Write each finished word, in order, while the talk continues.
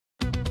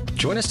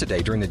Join us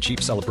today during the Jeep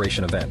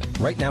Celebration event.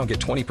 Right now, get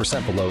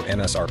 20% below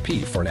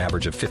MSRP for an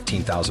average of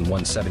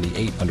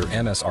 $15,178 under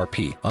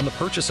MSRP on the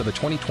purchase of a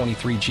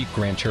 2023 Jeep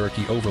Grand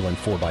Cherokee Overland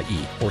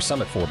 4xE or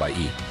Summit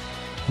 4xE.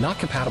 Not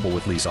compatible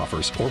with lease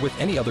offers or with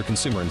any other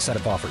consumer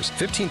incentive offers.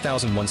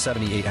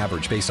 $15,178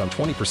 average based on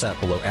 20%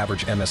 below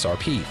average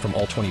MSRP from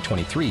all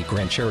 2023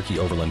 Grand Cherokee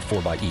Overland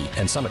 4xE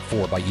and Summit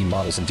 4xE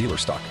models in dealer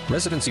stock.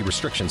 Residency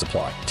restrictions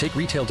apply. Take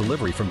retail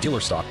delivery from dealer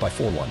stock by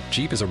 4/1.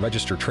 Jeep is a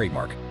registered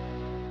trademark.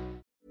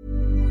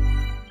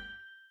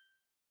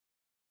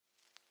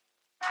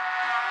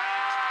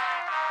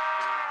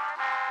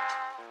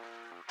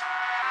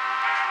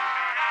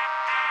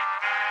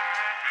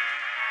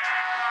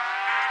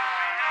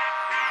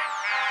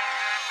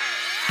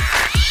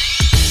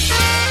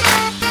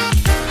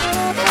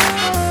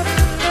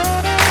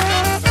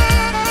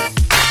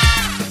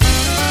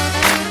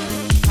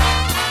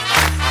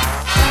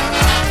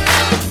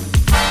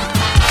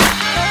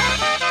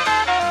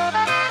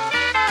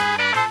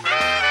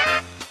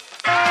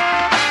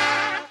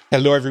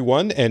 Hello,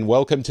 everyone, and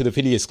welcome to the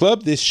Phileas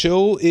Club. This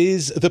show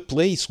is the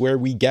place where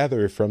we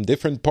gather from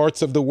different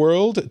parts of the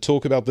world,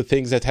 talk about the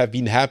things that have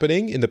been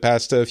happening in the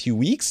past few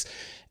weeks,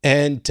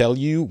 and tell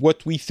you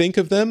what we think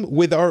of them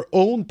with our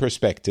own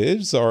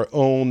perspectives, our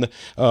own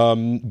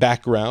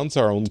backgrounds,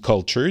 our own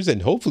cultures,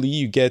 and hopefully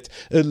you get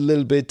a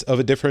little bit of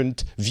a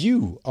different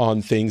view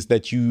on things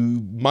that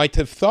you might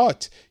have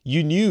thought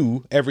you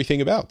knew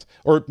everything about.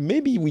 Or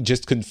maybe we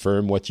just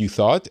confirm what you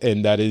thought,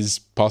 and that is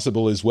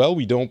possible as well.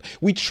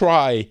 We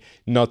try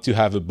not to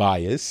have a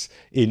bias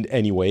in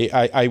any way.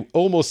 I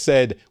almost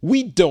said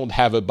we don't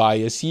have a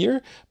bias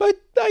here, but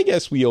I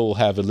guess we all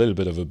have a little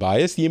bit of a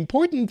bias. The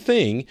important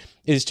thing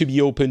is to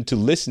be open to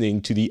listening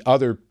to the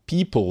other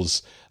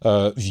people's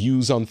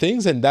views on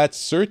things, and that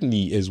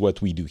certainly is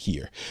what we do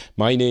here.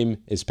 My name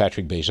is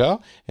Patrick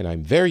Béja, and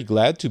I'm very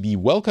glad to be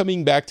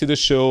welcoming back to the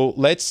show.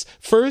 Let's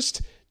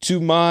first to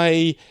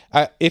my,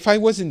 if I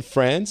was in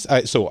France,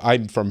 so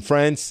I'm from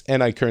France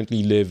and I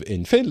currently live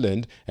in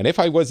Finland, and if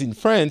I was in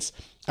France,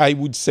 I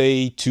would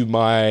say to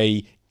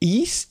my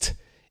east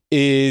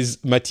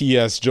is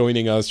Matthias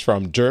joining us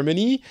from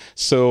Germany.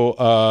 So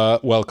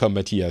welcome,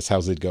 Matthias.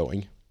 How's it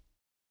going?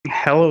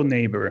 Hello,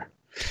 neighbor.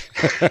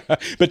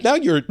 But now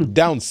you're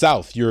down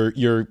south.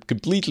 You're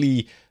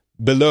completely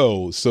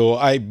below. So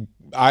I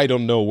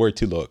don't know where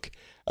to look.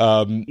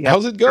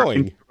 How's it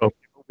going?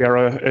 We are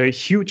a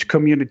huge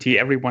community.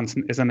 Everyone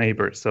is a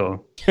neighbor.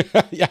 So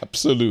yeah,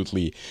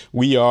 absolutely.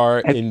 We are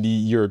in the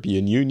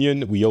European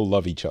Union. We all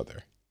love each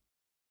other.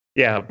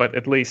 Yeah, but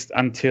at least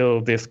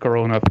until this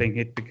Corona thing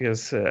hit,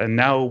 because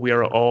now we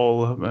are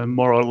all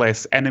more or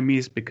less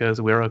enemies because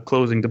we are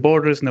closing the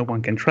borders. No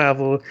one can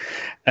travel,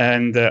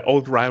 and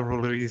old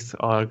rivalries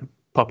are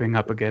popping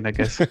up again, I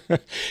guess.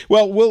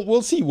 Well,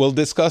 we'll see. We'll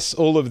discuss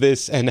all of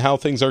this and how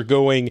things are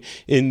going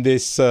in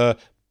this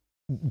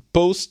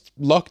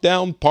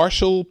post-lockdown,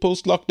 partial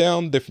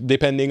post-lockdown,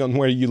 depending on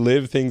where you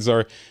live. Things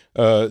are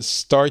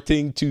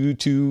starting to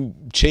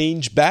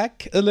change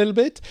back a little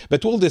bit,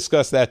 but we'll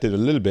discuss that in a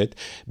little bit.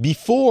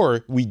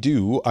 Before we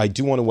do, I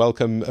do want to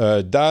welcome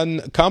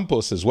Dan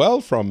Campos as well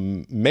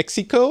from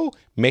Mexico.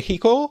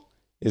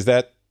 Is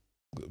that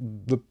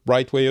the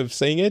right way of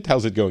saying it?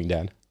 How's it going,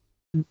 Dan?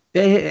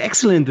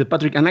 Excellent,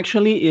 Patrick. And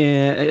actually,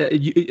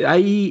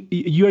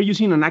 you are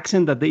using an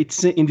accent that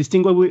it's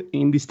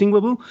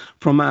indistinguishable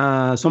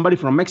from somebody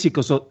from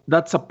Mexico. So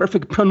that's a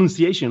perfect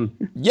pronunciation.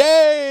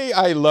 Yay!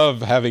 I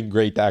love having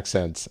great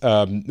accents.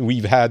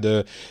 We've had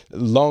a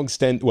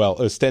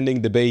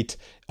standing debate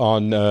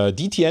on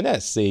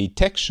DTNS, a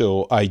tech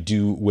show I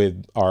do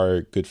with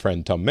our good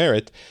friend Tom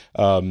Merritt,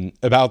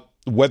 about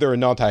whether or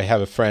not I have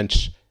a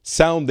French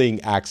sounding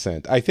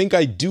accent. I think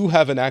I do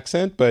have an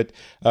accent, but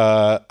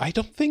I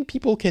don't think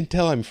people can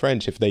tell I'm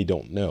French if they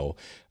don't know.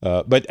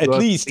 But at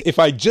least if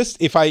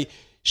I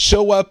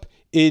show up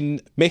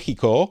in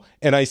Mexico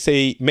and I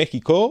say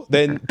Mexico,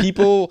 then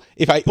people,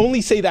 if I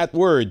only say that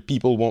word,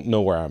 people won't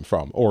know where I'm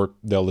from, or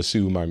they'll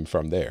assume I'm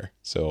from there.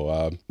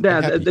 So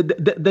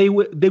they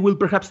will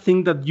perhaps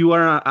think that you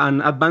are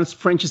an advanced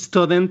French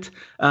student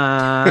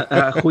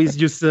who is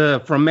just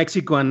from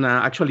Mexico and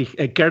actually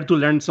care to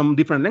learn some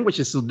different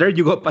languages. So there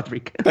you go,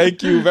 Patrick.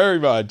 Thank you very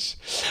much.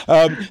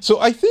 So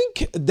I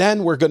think,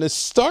 Dan, we're going to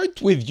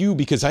start with you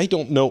because I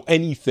don't know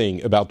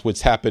anything about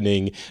what's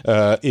happening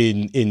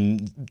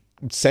in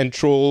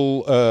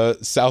Central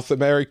South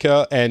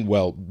America and,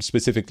 well,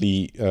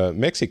 specifically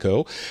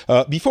Mexico.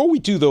 Before we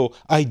do, though,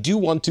 I do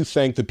want to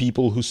thank the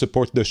people who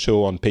support the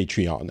show on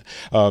Patreon.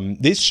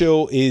 This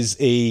show is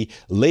a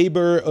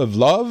labor of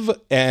love,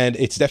 and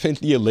it's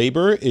definitely a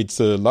labor.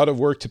 It's a lot of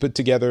work to put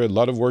together, a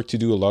lot of work to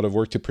do, a lot of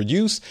work to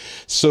produce.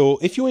 So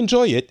if you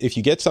enjoy it, if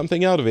you get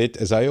something out of it,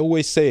 as I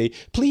always say,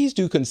 please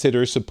do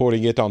consider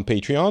supporting it on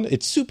Patreon.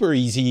 It's super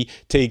easy,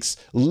 takes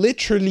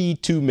literally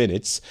 2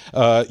 minutes.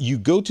 You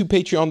go to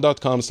patreon.com/the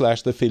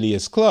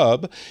Phileas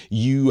Club.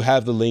 You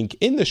have the link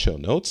in the show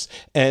notes,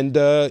 and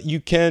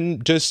you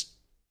can just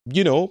give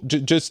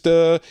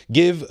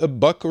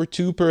 $1 or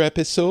 $2 per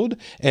episode,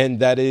 and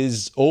that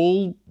is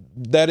all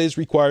that is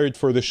required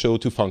for the show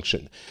to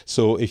function.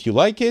 So if you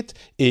like it,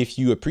 if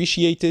you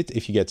appreciate it,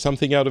 if you get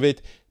something out of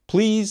it,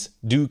 please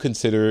do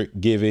consider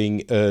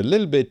giving a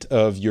little bit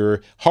of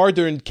your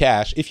hard-earned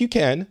cash if you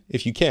can.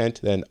 If you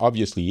can't, then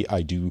obviously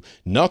I do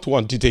not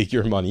want to take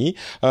your money.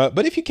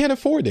 But if you can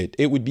afford it,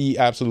 it would be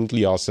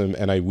absolutely awesome,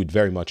 and I would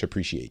very much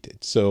appreciate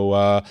it.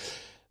 So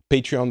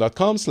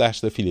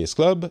patreon.com/the Phileas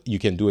Club. You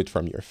can do it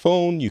from your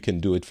phone. You can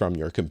do it from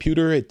your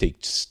computer. It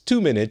takes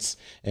 2 minutes,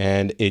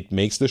 and it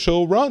makes the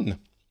show run.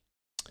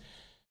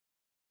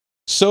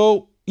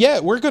 So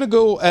yeah, we're going to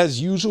go as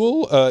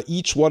usual.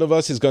 Each one of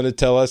us is going to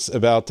tell us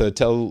about,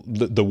 tell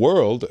the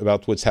world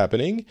about what's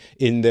happening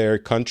in their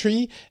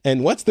country.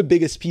 And what's the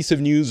biggest piece of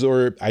news,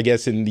 or I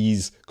guess in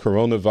these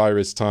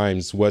coronavirus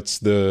times, what's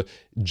the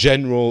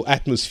general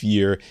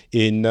atmosphere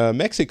in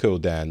Mexico,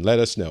 Dan? Let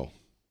us know.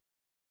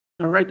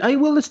 All right, I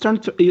will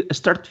start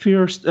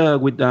first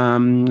with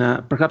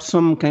perhaps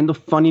some kind of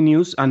funny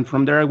news, and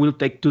from there I will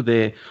take to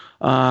the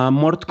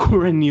more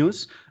current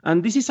news.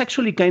 And this is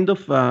actually kind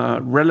of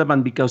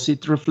relevant because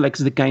it reflects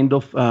the kind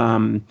of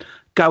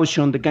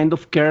caution, the kind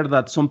of care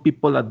that some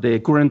people at the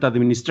current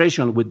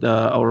administration with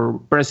our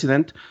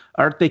president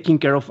are taking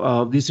care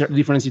of these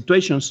different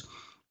situations.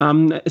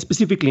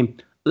 Specifically,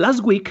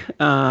 last week,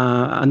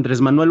 Andrés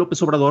Manuel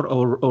López Obrador,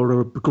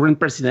 our current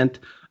president,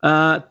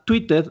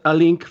 tweeted a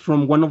link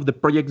from one of the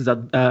projects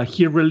that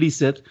he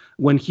released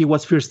when he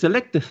was first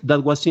elected.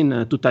 That was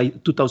in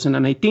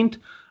 2018.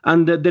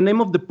 And the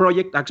name of the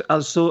project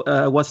also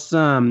was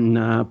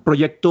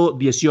Proyecto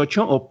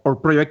 18 or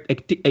Project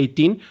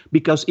 18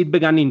 because it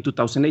began in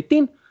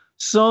 2018.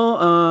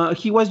 So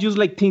he was just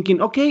like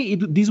thinking, okay,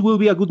 this will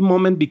be a good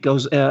moment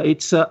because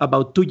it's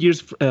about 2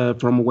 years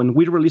from when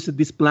we released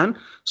this plan.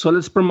 So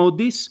let's promote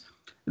this.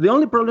 The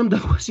only problem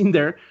that was in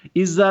there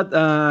is that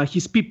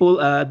his people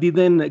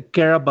didn't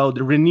care about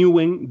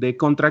renewing the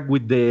contract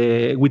with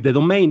the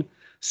domain.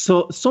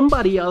 So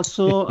somebody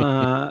also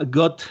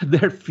got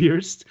there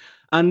first,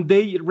 and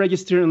they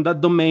registered on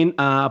that domain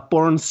a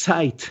porn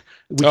site,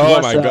 which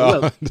was my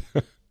God.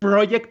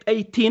 Project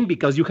 18,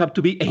 because you have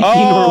to be 18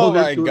 or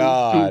older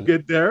to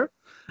get there.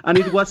 And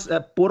it was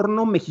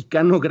porno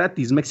mexicano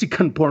gratis,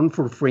 Mexican porn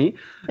for free.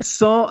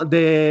 So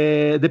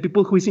the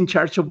people who is in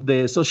charge of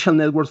the social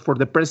networks for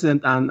the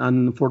president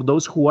and for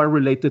those who are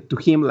related to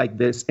him, like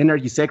the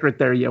energy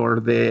secretary or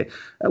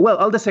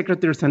all the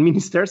secretaries and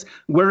ministers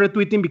were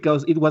retweeting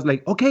because it was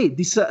like, okay,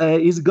 this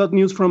is good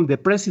news from the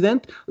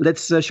president.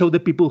 Let's show the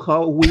people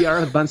how we are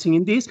advancing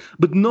in this.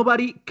 But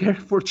nobody cared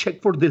for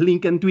check for the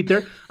link on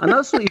Twitter. And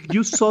also, if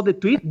you saw the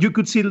tweet, you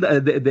could see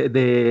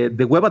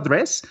the web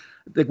address,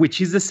 which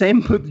is the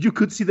same, but you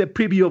could see the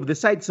preview of the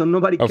site, so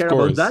nobody cared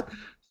about that.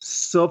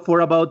 So for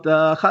about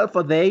half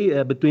a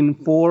day, between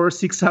 4 or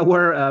 6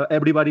 hours,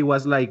 everybody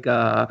was like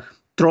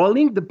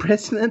trolling the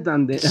president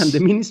and the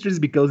ministries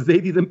because they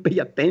didn't pay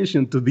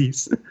attention to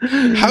this.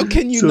 How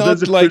can you not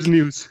that's the first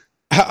news?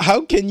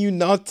 How can you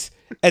not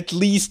at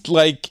least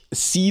like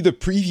see the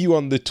preview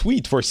on the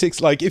tweet for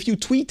 6? Like if you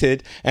tweet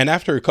it and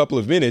after a couple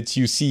of minutes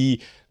you see,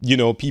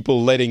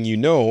 people letting you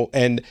know,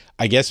 and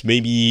I guess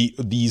maybe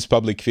these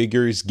public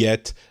figures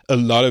get a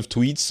lot of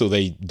tweets so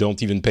they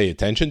don't even pay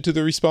attention to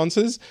the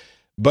responses,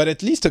 but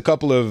at least a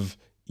couple of,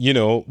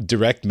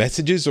 direct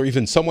messages or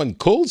even someone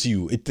calls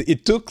you.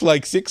 It took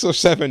like 6 or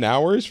 7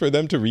 hours for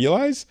them to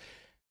realize.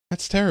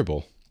 That's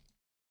terrible.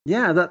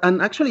 Yeah,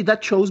 and actually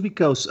that shows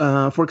because,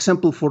 for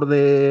example, for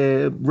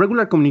the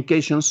regular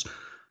communications,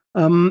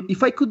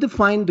 if I could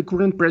define the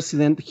current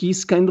president,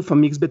 he's kind of a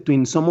mix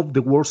between some of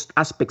the worst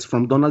aspects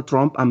from Donald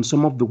Trump and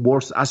some of the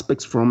worst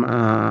aspects from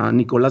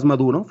Nicolás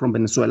Maduro from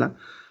Venezuela,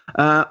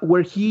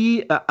 where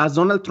he, as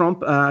Donald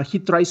Trump, he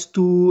tries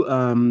to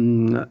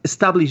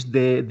establish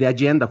the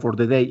agenda for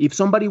the day. If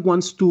somebody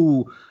wants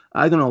to,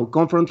 I don't know,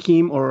 confront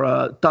him or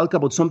talk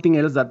about something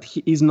else that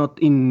is not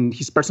in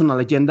his personal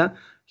agenda,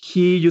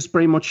 he just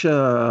pretty much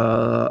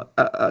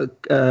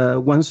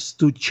wants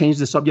to change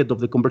the subject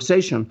of the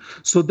conversation.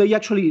 So they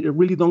actually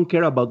really don't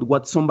care about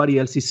what somebody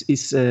else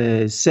is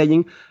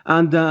saying.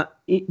 And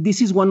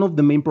this is one of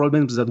the main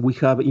problems that we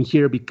have in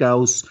here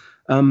because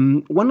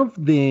one of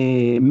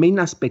the main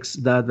aspects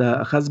that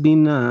has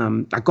been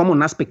a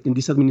common aspect in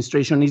this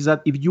administration is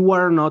that if you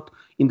are not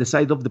in the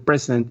side of the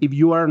president, if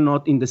you are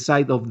not in the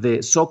side of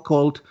the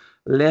so-called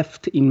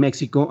left in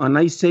Mexico, and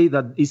I say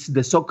that it's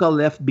the so-called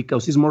left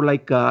because it's more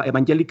like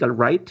evangelical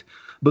right,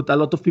 but a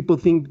lot of people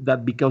think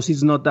that because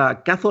it's not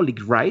a Catholic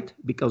right,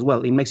 because,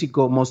 well, in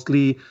Mexico,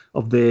 mostly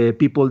of the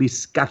people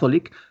is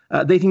Catholic,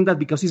 they think that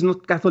because it's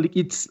not Catholic,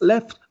 it's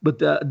left, but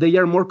they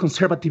are more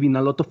conservative in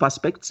a lot of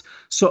aspects.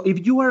 So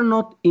if you are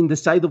not in the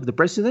side of the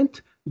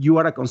president, you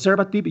are a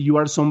conservative, you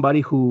are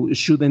somebody who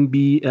shouldn't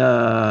be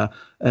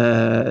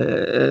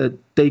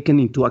taken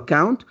into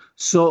account.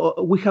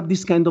 So we have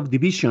this kind of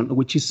division,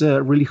 which is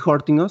really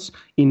hurting us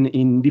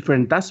in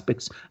different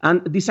aspects.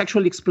 And this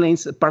actually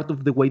explains part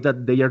of the way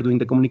that they are doing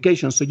the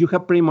communication. So you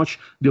have pretty much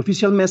the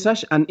official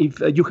message, and if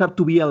you have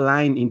to be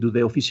aligned into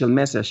the official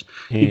message.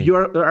 If you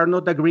are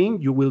not agreeing,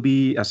 you will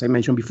be, as I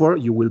mentioned before,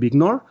 you will be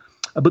ignored.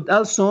 But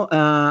also,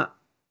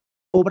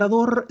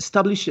 Obrador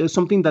established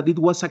something that it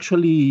was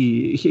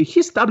actually, he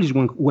established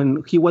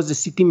when he was the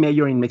city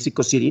mayor in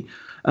Mexico City.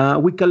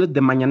 We call it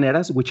the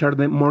Mañaneras, which are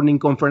the morning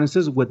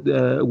conferences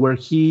where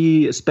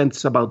he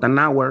spends about an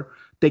hour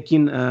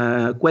taking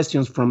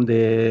questions from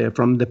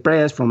the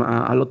press, from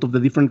a lot of the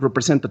different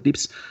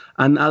representatives,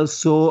 and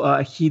also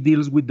he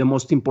deals with the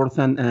most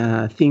important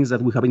things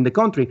that we have in the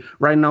country.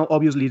 Right now,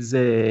 obviously, it's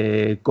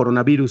the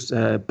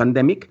coronavirus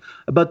pandemic,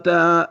 but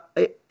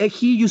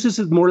he uses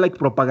it more like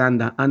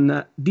propaganda,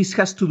 and this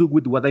has to do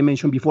with what I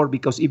mentioned before,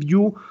 because if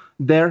you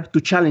dare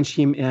to challenge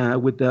him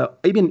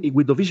even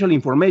with official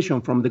information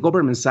from the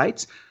government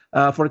sites,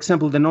 for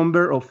example, the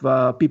number of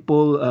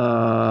people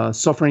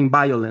suffering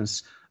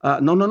violence,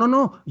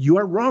 no, you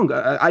are wrong.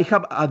 I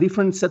have a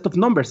different set of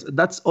numbers.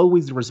 That's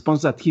always the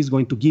response that he's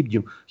going to give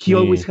you. He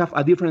always have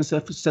a different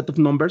set of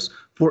numbers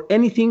for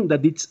anything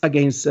that it's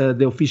against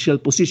the official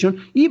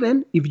position,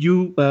 even if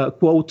you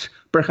quote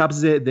perhaps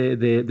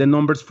the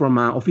numbers from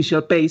an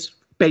official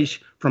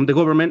page from the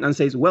government and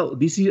says, well,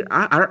 these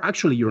are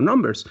actually your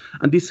numbers.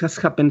 And this has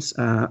happens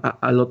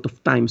a lot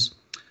of times.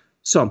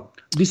 So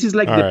this is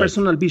like the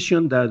personal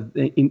vision that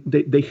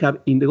they have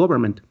in the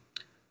government.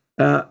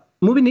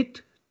 Moving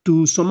it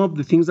to some of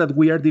the things that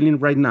we are dealing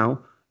right now,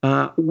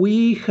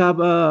 we have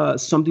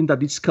something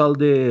that is called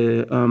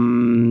the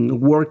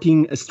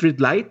working street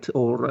light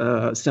or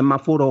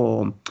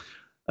semáforo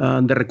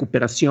de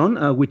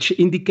recuperación, which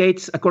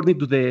indicates, according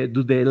to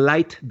the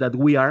light that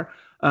we are,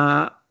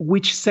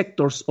 which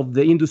sectors of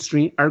the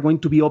industry are going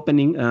to be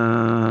opening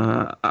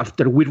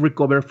after we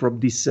recover from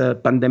this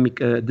pandemic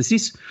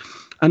disease.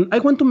 And I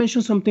want to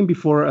mention something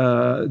before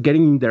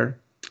getting in there.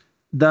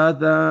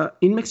 That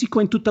in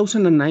Mexico in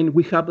 2009,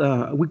 we have,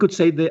 we could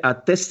say, a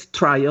test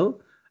trial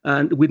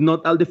and with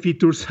not all the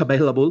features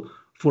available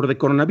for the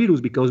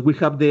coronavirus, because we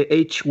have the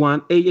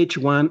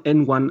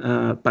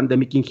AH1N1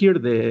 pandemic in here,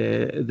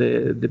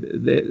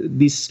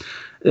 this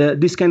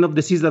kind of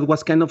disease that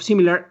was kind of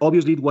similar.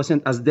 Obviously, it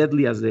wasn't as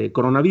deadly as the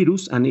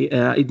coronavirus, and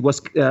it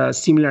was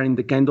similar in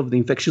the kind of the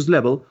infectious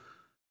level.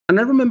 And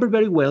I remember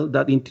very well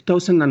that in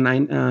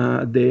 2009,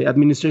 the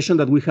administration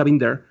that we have in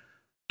there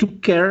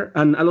took care,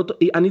 and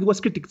it was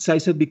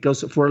criticized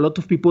because for a lot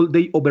of people,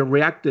 they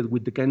overreacted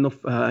with the kind of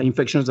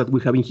infections that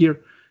we have in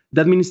here.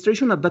 The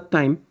administration at that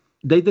time,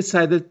 they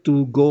decided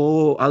to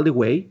go all the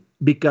way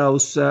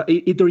because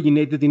it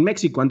originated in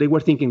Mexico. And they were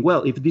thinking,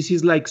 well, if this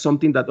is like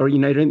something that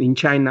originated in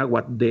China,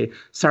 what the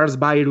SARS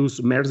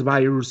virus, MERS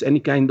virus, any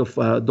kind of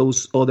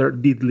those other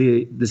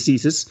deadly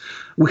diseases,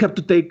 we have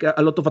to take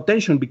a lot of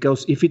attention,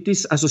 because if it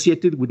is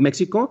associated with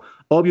Mexico,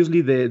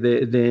 obviously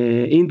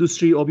the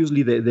industry,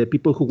 obviously the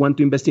people who want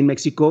to invest in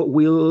Mexico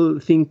will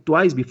think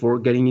twice before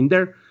getting in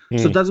there.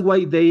 So that's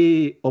why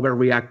they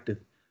overreacted.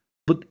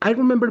 But I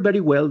remember very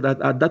well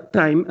that at that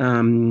time,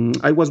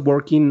 I was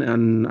working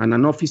in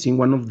an office in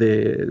one of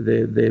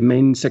the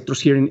main sectors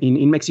here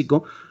in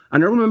Mexico.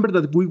 And I remember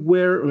that we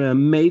were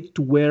made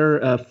to wear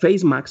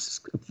face masks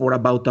for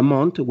about a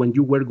month when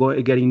you were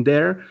getting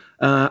there.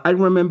 I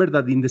remember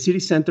that in the city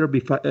center,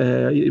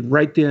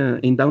 right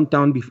in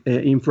downtown,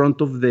 in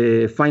front of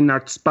the Fine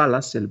Arts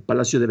Palace, El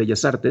Palacio de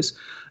Bellas Artes,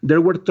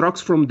 there were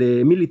trucks from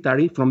the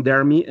military, from the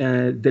army,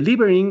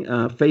 delivering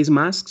face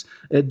masks.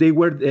 They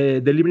were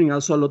delivering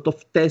also a lot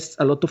of tests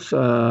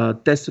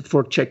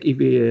for to check if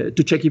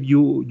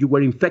you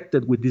were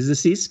infected with this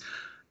disease.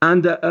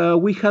 And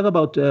we had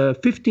about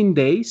 15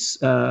 days,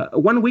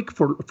 1 week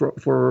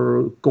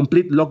for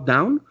complete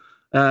lockdown,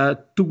 2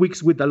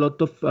 weeks with a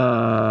lot of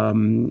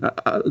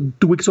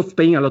 2 weeks of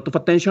paying a lot of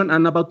attention,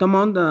 and about a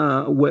month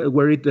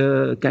where it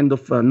kind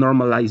of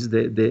normalized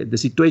the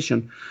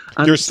situation.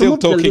 And you're still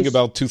talking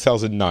about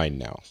 2009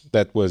 now.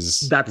 That's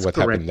what correct.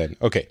 Happened then.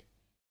 Okay.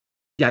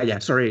 Yeah.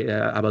 Sorry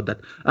about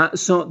that.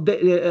 So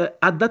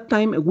at that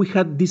time we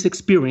had this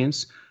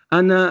experience,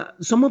 and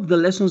some of the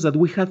lessons that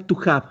we had to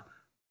have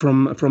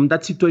from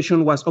that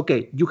situation was,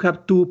 okay, you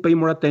have to pay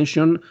more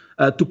attention,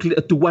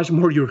 to wash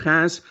more your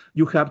hands.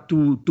 You have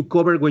to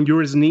cover when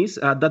you sneeze.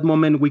 At that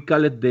moment, we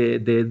call it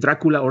the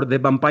Dracula or the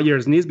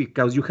vampire sneeze,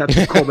 because you have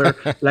to cover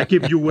like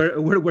if you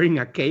were wearing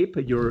a cape,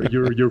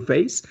 your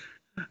face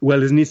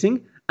while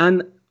sneezing.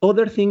 And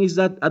other thing is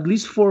that at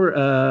least for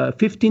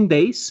 15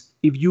 days,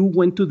 if you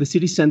went to the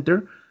city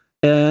center,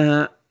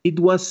 it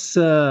was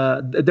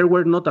there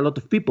were not a lot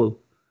of people.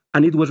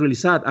 And it was really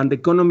sad, and the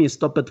economy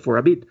stopped for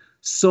a bit.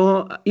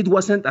 So it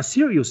wasn't as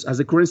serious as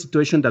the current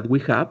situation that we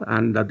have,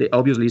 and that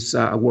obviously is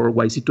a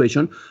worldwide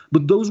situation.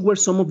 But those were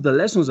some of the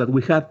lessons that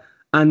we had,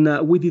 and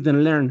we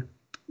didn't learn.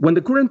 When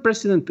the current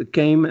president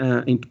came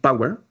into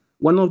power,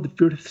 one of the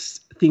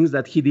first things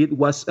that he did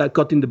was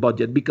cutting the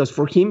budget, because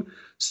for him,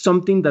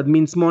 something that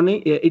means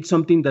money, it's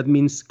something that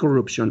means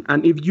corruption.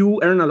 And if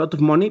you earn a lot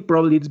of money,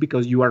 probably it's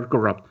because you are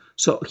corrupt.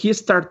 So he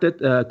started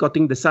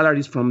cutting the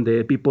salaries from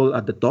the people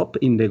at the top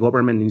in the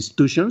government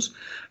institutions.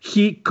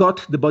 He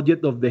cut the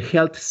budget of the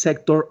health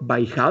sector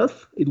by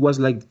half. It was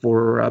like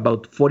for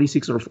about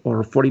 46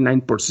 or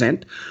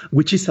 49%,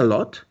 which is a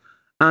lot.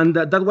 And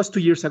that was 2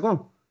 years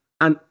ago.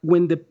 And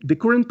when the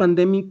current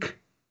pandemic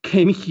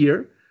came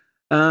here,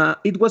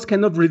 it was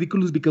kind of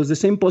ridiculous because the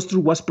same posture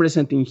was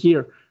present in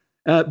here.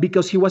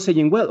 Because he was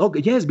saying, well,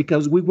 okay, yes,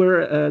 because we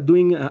were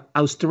doing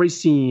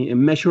austerity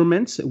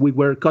measurements. We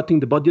were cutting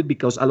the budget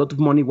because a lot of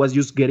money was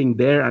just getting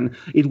there and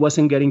it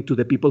wasn't getting to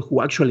the people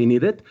who actually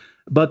need it.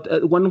 But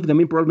one of the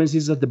main problems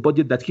is that the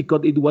budget that he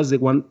cut, it was the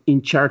one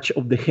in charge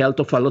of the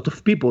health of a lot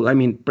of people. I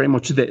mean, pretty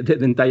much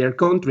the entire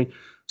country.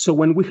 So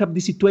when we have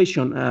this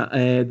situation,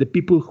 the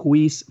people who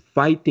is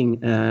fighting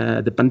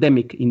the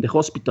pandemic in the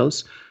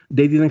hospitals,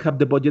 they didn't have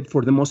the budget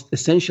for the most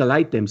essential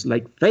items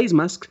like face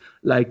masks,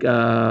 like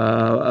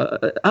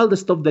all the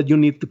stuff that you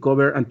need to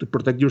cover and to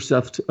protect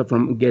yourself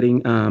from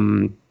getting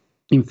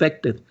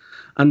infected.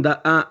 And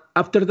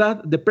after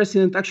that, the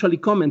president actually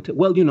commented,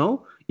 well,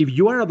 if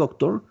you are a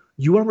doctor,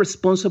 you are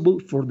responsible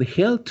for the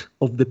health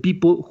of the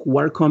people who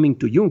are coming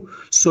to you.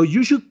 So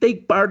you should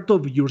take part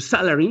of your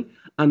salary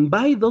and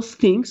buy those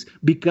things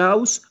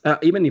because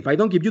even if I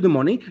don't give you the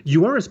money,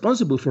 you are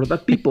responsible for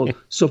that people.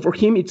 So for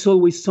him, it's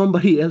always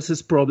somebody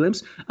else's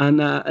problems.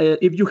 And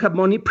if you have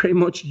money, pretty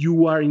much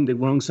you are in the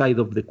wrong side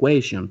of the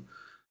equation.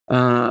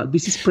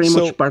 This is pretty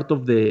much part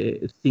of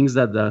the things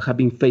that have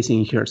been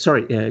facing here.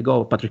 Sorry,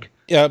 go, Patrick.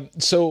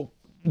 So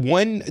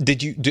when did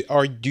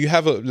do you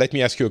have let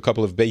me ask you a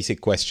couple of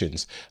basic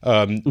questions.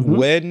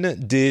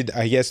 When did,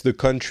 I guess, the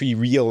country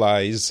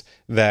realize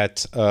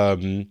that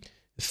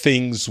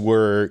things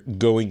were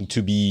going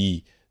to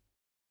be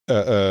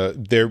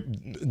their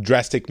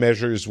drastic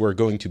measures were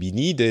going to be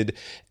needed,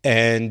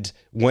 and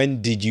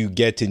when did you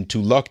get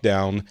into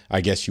lockdown?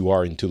 I guess you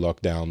are into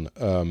lockdown.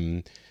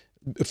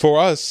 For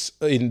us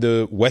in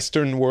the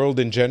Western world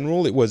in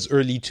general, it was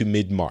early to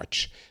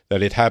mid-March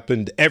that it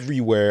happened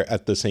everywhere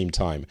at the same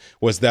time.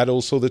 Was that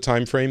also the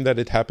time frame that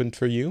it happened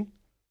for you?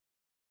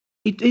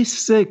 It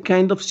is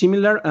kind of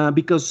similar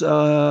because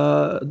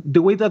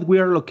the way that we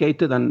are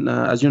located, and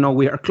as you know,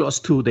 we are close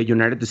to the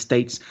United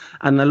States,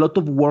 and a lot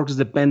of works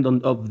depend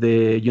on of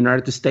the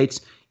United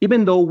States.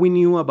 Even though we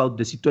knew about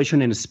the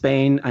situation in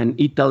Spain and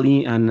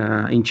Italy and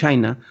in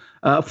China,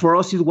 for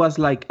us it was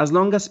like, as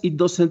long as it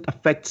doesn't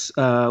affect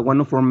one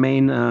of our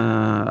main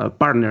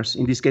partners,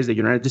 in this case the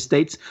United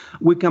States,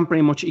 we can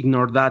pretty much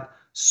ignore that.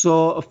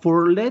 So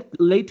for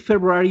late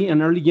February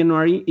and early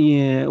January,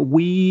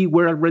 we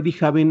were already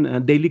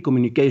having daily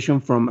communication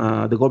from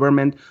the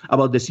government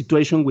about the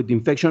situation with the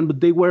infection,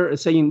 but they were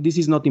saying this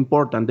is not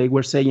important. They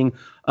were saying,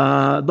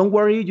 don't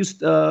worry,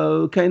 just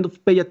kind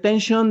of pay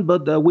attention,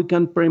 but we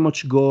can pretty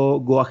much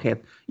go ahead.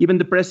 Even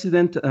the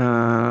president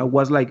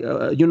was like,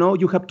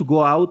 you have to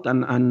go out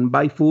and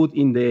buy food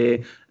in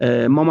the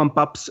mom and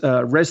pop's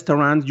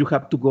restaurants. You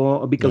have to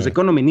go because the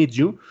economy needs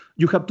you.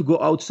 You have to go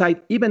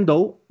outside, even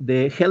though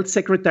the health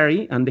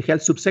secretary and the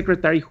health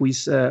subsecretary,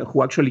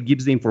 who actually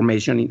gives the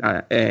information,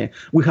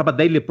 we have a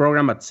daily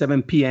program at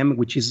 7 p.m.,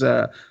 which is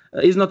not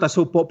a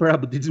soap opera,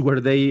 but this is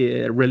where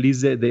they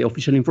release the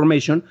official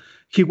information.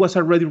 He was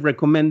already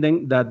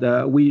recommending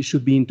that we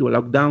should be into a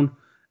lockdown.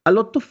 A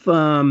lot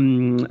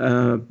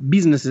of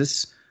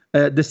businesses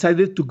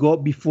decided to go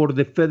before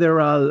the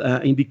federal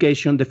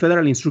indication, the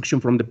federal instruction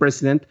from the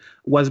president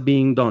was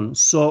being done.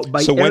 So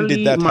by when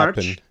did that March,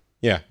 happen?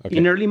 Yeah. Okay.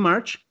 In early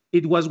March,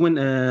 it was when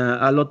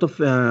a lot of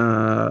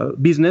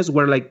business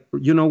were like,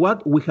 you know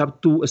what, we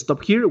have to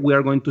stop here. We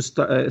are going to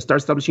start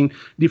establishing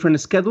different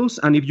schedules.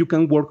 And if you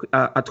can work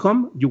at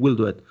home, you will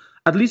do it.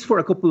 At least for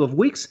a couple of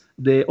weeks,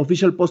 the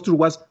official posture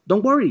was,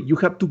 don't worry, you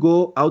have to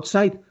go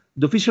outside.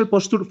 The official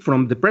posture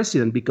from the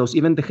president, because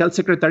even the health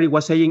secretary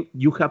was saying,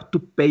 you have to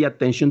pay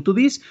attention to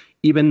this,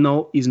 even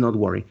though it's not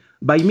worry.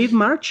 By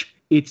mid-March,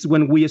 it's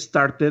when we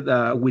started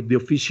with the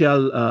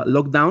official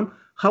lockdown.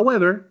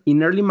 However,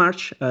 in early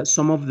March,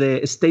 some of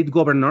the state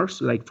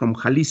governors, like from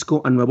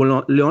Jalisco and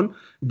Nuevo León,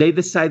 they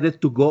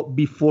decided to go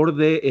before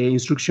the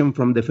instruction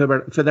from the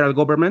federal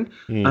government.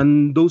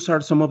 And those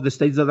are some of the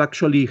states that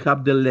actually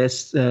have the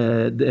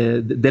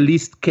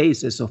least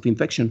cases of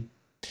infection.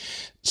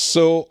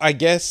 So I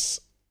guess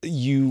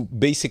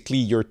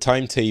your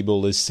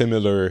timetable is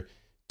similar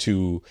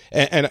to,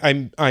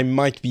 and I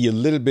might be a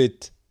little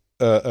bit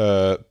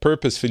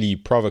purposefully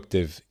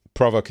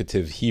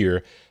provocative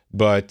here,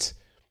 but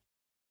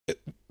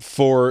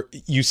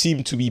you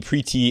seem to be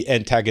pretty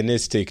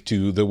antagonistic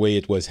to the way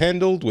it was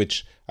handled,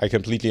 which I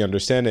completely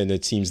understand, and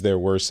it seems there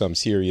were some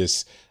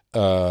serious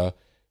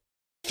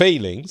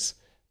failings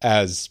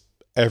as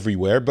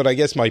everywhere. But I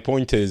guess my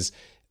point is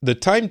the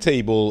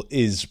timetable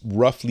is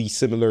roughly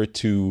similar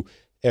to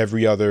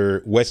every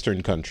other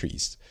Western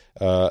countries.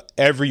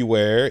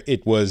 Everywhere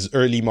it was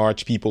early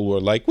March, people were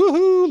like,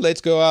 woohoo,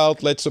 let's go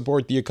out, let's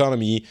support the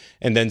economy.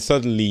 And then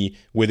suddenly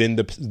within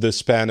the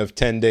span of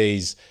 10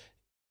 days,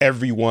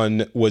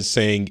 everyone was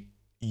saying,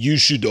 you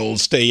should all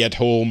stay at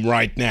home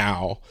right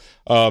now.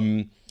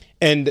 And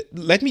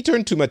let me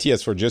turn to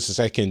Matthias for just a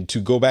second to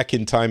go back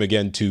in time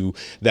again to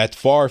that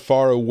far,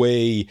 far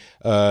away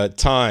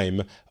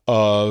time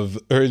of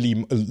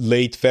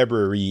late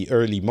February,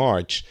 early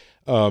March.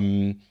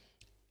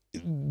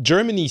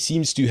 Germany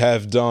seems to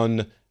have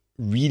done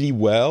really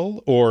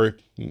well, or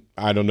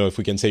I don't know if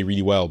we can say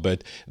really well,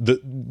 but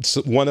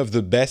one of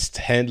the best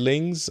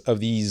handlings of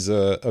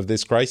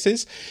this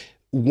crisis.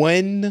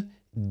 When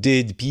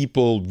did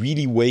people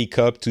really wake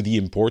up to the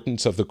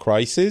importance of the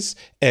crisis,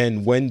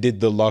 and when did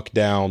the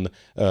lockdown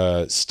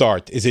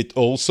start? Is it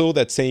also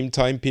that same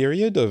time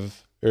period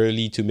of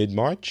early to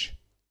mid-March?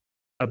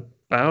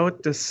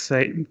 About the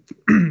same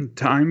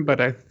time,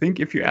 but I think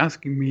if you're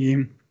asking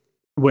me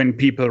when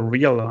people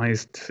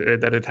realized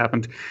that it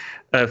happened,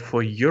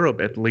 for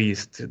Europe at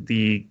least,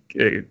 the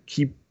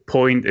key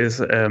point is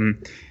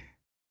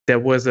there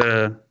was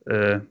a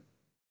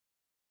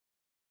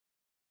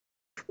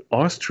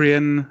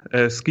Austrian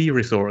ski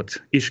resort,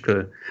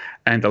 Ischgl,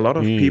 and a lot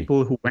of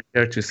people who went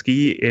there to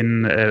ski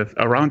in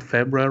around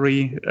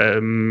February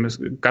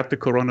got the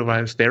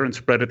coronavirus there and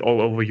spread it all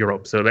over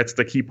Europe. So that's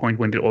the key point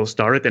when it all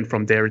started, and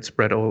from there it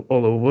spread all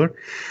over.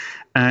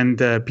 And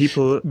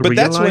people But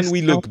that's when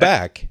we look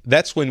back.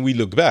 That's when we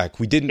look back.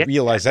 We didn't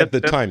realize at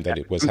the time that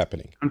it was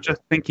happening. I'm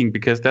just thinking,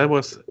 because that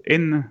was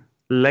in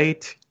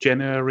late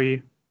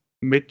January,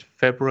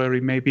 mid-February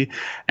maybe,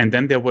 and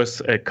then there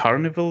was a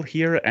carnival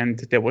here, and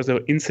there was an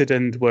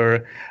incident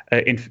where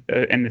an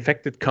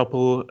infected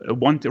couple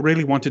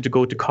really wanted to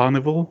go to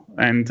carnival,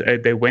 and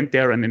they went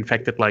there and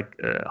infected like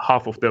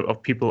half of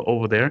people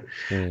over there.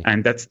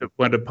 And that's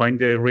when the point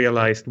they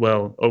realized,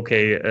 well,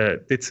 okay,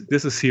 this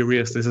is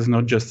serious. This is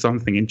not just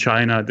something in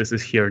China. This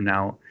is here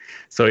now.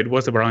 So it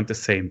was around the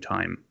same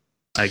time,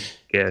 I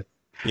guess.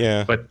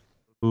 Yeah. But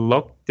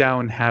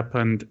lockdown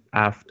happened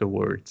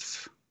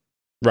afterwards.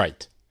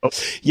 Right. Oh,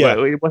 yeah,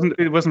 well,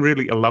 it wasn't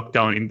really a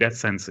lockdown in that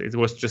sense. It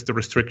was just the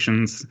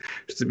restrictions.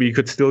 You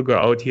could still go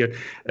out here.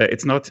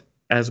 It's not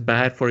as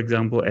bad, for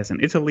example, as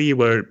in Italy,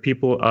 where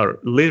people are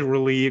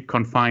literally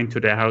confined to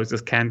their houses,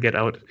 can't get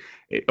out.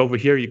 Over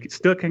here, you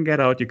still can get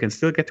out. You can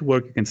still get to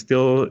work. You can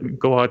still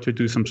go out to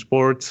do some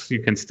sports.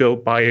 You can still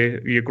buy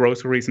your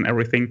groceries and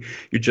everything.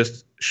 You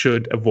just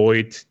should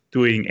avoid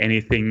doing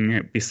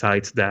anything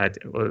besides that,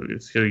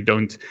 so you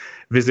don't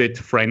visit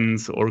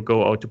friends or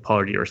go out to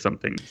party or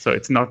something. So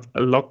it's not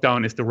a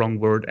lockdown is the wrong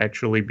word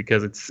actually,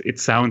 because it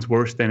sounds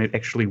worse than it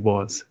actually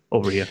was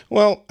over here.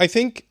 Well, I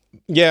think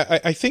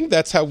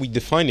that's how we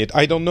define it.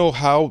 I don't know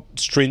how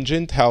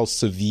stringent, how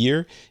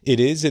severe it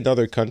is in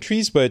other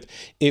countries, but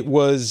it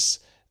was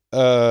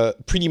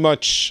pretty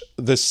much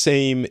the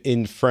same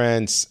in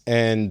France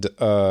and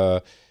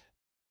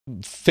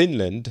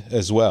Finland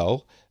as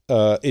well.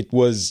 It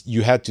was,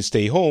 you had to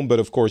stay home, but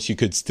of course you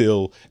could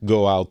still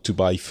go out to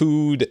buy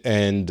food,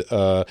 and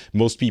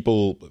many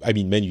people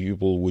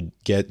would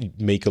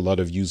make a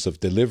lot of use of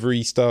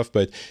delivery stuff,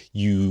 but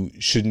you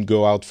shouldn't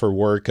go out for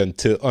work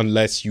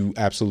unless you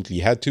absolutely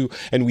had to.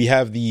 And we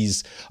have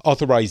these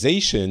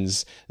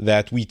authorizations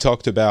that we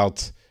talked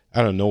about,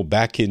 I don't know,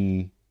 back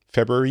in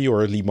February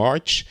or early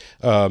March.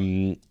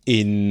 I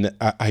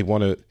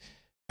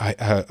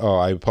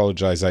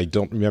apologize, I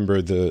don't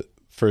remember the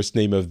first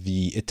name of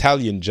the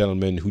Italian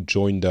gentleman who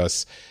joined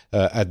us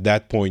at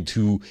that point,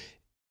 who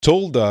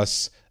told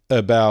us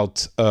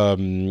about,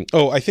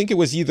 I think it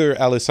was either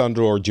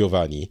Alessandro or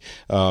Giovanni,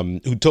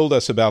 who told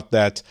us about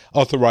that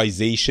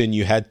authorization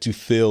you had to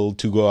fill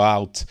to go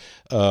out,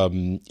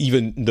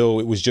 even though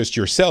it was just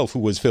yourself who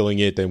was filling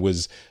it and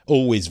was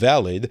always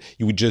valid.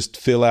 You would just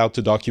fill out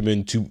the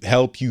document to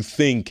help you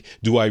think,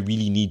 do I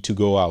really need to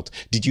go out?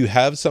 Did you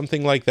have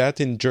something like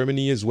that in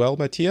Germany as well,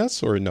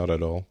 Matthias, or not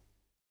at all?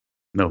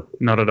 No,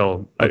 not at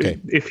all. Okay.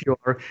 If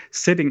you're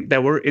sitting, there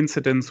were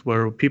incidents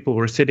where people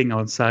were sitting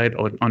outside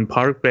on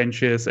park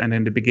benches, and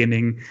in the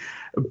beginning,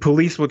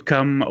 police would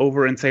come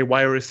over and say,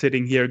 "Why are you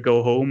sitting here?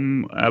 Go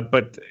home."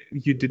 But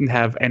you didn't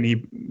have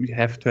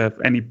to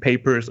have any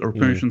papers or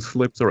permission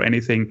slips or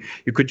anything.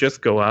 You could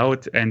just go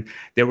out, and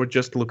they were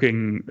just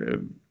looking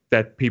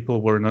that people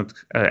were not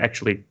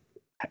actually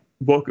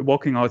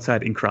walking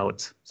outside in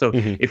crowds. So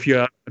if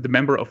you're the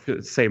member of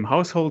the same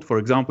household, for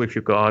example, if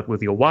you go out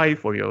with your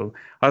wife or your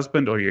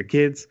husband or your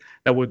kids,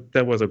 that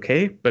was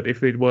okay. But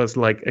if it was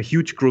like a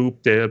huge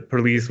group, the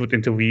police would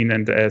intervene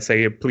and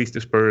say, please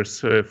disperse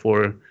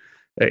for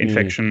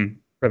infection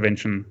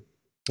prevention.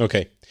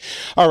 Okay.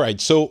 All right.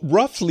 So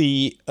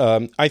roughly,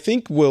 I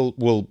think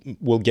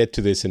we'll get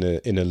to this in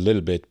a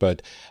little bit,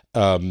 but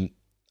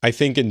I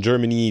think in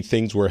Germany,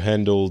 things were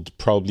handled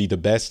probably the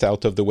best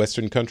out of the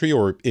Western country,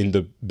 or in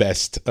the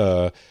best,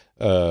 in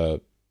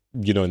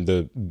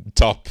the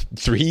top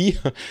 3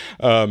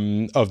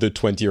 of the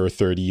 20 or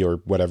 30 or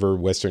whatever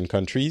Western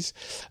countries.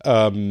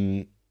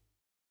 But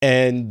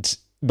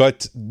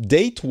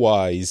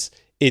date-wise,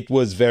 it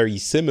was very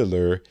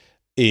similar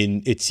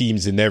it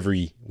seems, in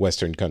every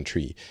Western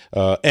country,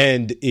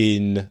 and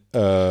in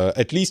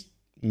at least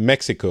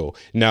Mexico.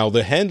 Now,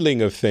 the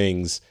handling of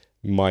things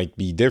might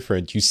be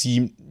different. You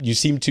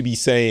seem to be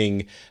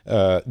saying,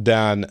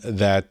 Dan,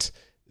 that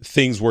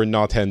things were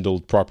not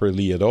handled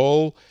properly at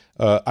all.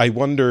 I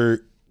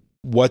wonder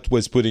what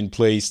was put in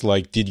place.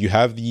 Like, did you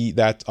have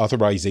that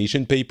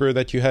authorization paper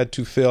that you had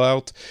to fill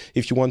out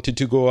if you wanted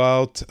to go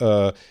out?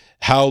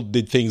 How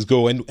did things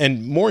go?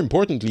 And more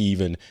importantly,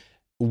 even,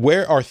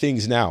 where are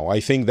things now? I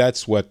think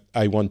that's what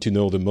I want to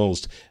know the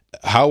most.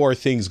 How are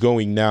things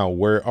going now?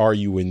 Where are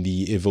you in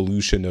the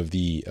evolution of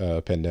the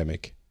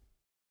pandemic?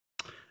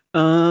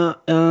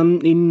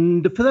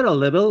 In the federal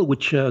level,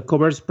 which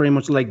covers pretty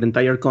much like the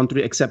entire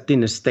country, except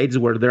in the states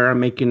where they are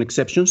making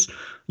exceptions,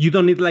 you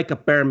don't need like a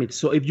permit.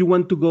 So if you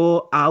want to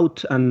go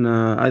out and,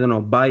 I don't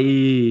know, buy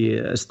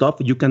stuff,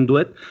 you can do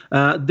it.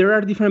 There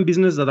are different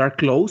businesses that are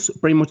closed.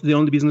 Pretty much the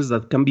only business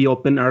that can be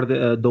open are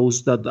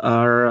those that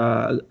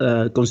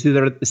are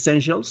considered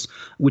essentials,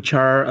 which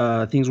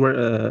are things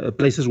where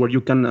places where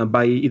you can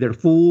buy either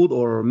food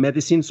or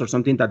medicines or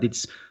something that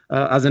it's,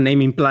 as the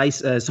name implies,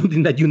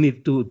 something that you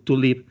need to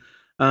live.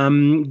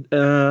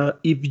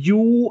 If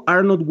you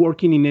are not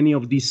working in any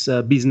of this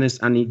business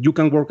and you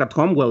can work at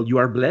home, well, you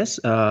are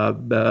blessed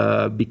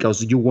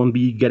because you won't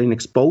be getting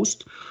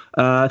exposed.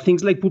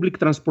 Things like public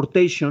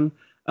transportation,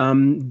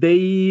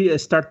 they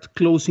start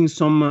closing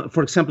some,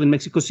 for example, in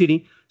Mexico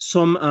City,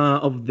 some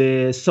of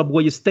the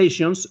subway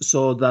stations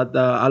so that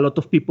a lot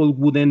of people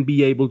wouldn't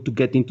be able to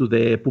get into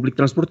the public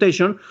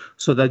transportation,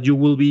 so that you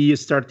will be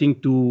starting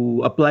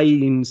to apply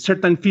in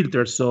certain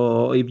filters.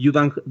 So if you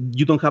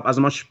don't have as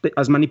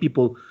many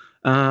people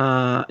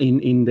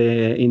in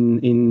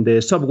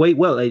the subway,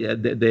 well,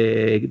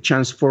 the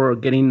chance for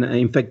getting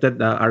infected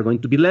are going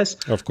to be less.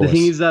 Of course. The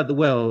thing is that,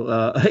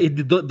 well,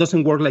 it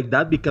doesn't work like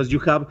that because you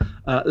have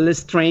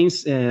less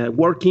trains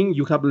working,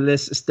 you have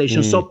less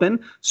stations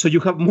open, so you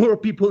have more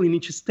people in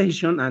each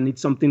station, and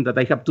it's something that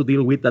I have to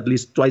deal with at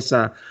least twice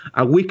a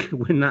week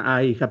when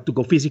I have to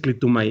go physically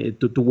to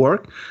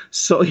work.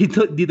 So it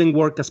didn't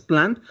work as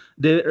planned.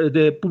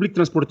 The public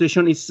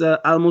transportation is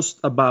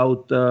almost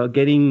about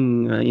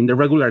getting in the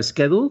regular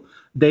schedule.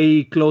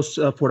 They close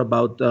for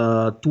about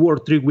 2 or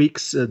 3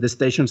 weeks, the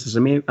stations, as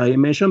I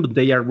mentioned, but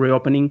they are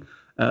reopening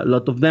a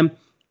lot of them.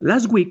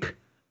 Last week,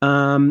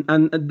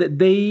 and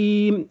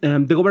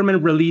the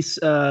government released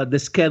the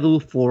schedule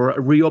for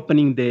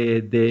reopening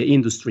the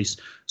industries.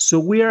 So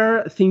we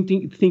are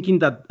thinking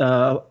that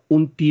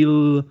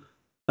until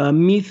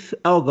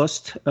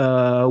mid-August,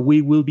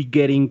 we will be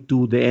getting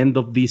to the end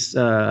of this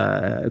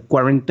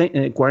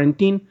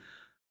quarantine.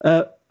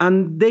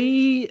 And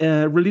they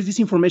released this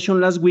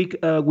information last week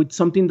with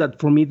something that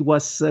for me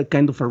was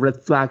kind of a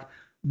red flag,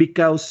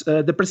 because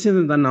the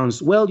president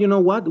announced, well, you know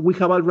what, we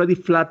have already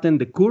flattened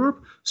the curve,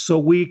 so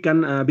we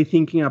can be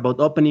thinking about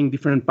opening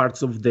different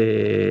parts of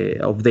the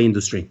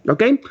industry.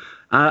 Okay,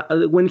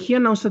 when he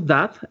announced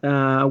that,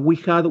 we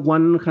had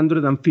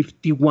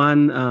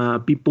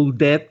 151 people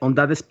dead on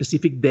that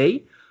specific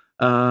day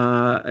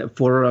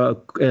for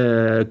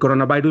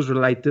coronavirus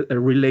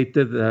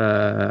related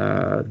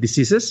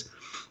diseases.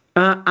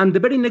 And the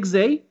very next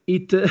day,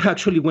 it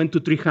actually went to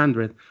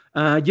 300.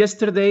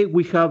 Yesterday,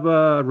 we have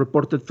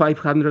reported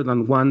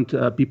 501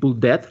 people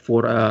dead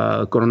for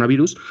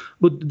coronavirus.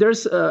 But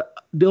there's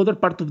the other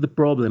part of the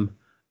problem.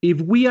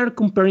 If we are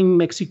comparing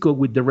Mexico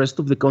with the rest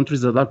of the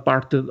countries that are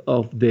part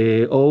of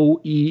the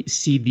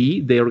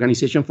OECD, the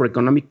Organization for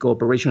Economic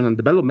Cooperation and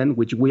Development,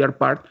 which we are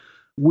part,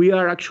 we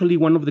are actually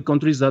one of the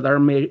countries that are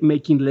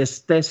making less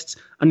tests.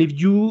 And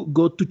if you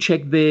go to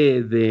check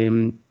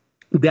the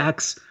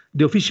acts,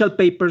 the official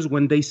papers,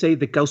 when they say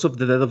the cause of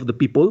the death of the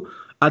people,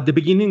 at the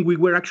beginning, we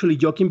were actually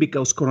joking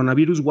because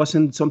coronavirus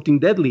wasn't something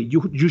deadly.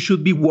 You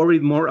should be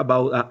worried more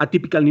about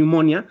atypical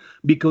pneumonia,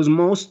 because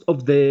most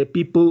of the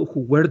people who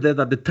were dead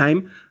at the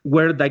time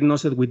were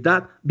diagnosed with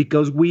that,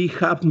 because we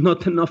have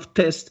not enough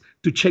tests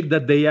to check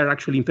that they are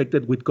actually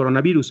infected with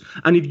coronavirus.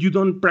 And if you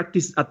don't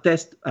practice a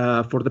test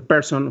for the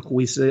person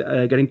who is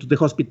getting to the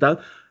hospital,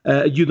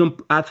 you don't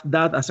add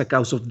that as a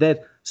cause of death.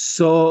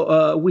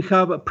 So we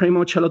have pretty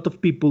much a lot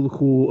of people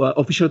who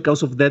official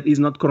cause of death is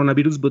not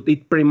coronavirus, but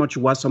it pretty much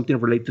was something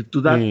related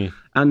to that.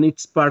 And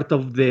it's part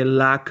of the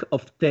lack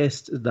of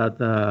tests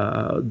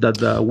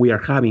that we are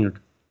having.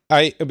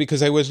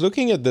 Because I was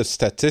looking at the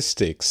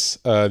statistics,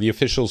 the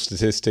official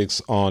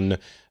statistics on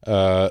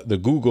the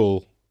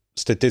Google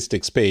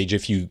statistics page.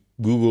 If you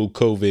Google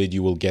COVID,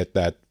 you will get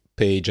that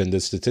page, and the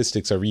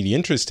statistics are really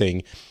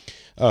interesting.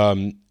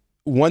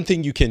 One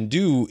thing you can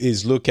do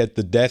is look at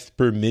the death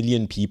per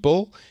million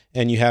people,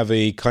 and you have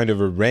a kind of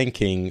a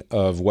ranking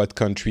of what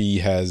country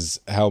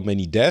has how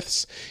many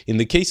deaths. In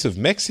the case of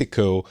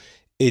Mexico,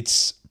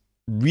 it's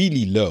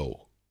really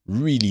low.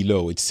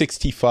 It's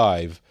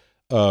 65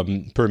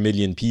 per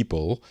million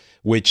people,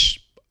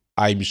 which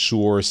I'm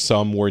sure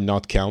some were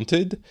not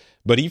counted.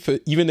 But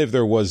even if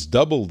there was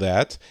double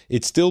that,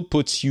 it still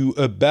puts you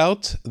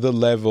about the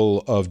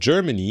level of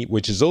Germany,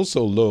 which is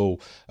also low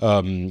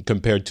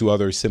compared to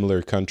other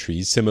similar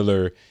countries,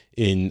 similar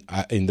in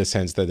the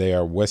sense that they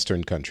are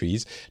Western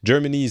countries.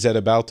 Germany is at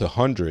about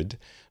 100.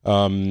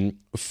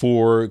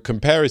 For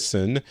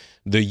comparison,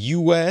 the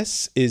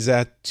US is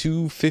at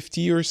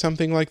 250 or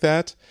something like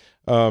that.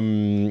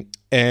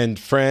 And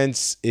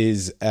France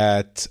is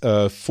at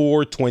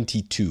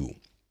 422.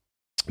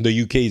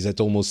 The UK is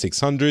at almost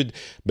 600.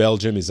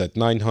 Belgium is at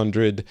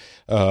 900.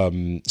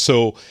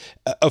 So,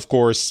 of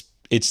course,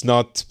 it's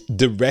not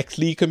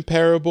directly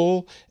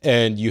comparable,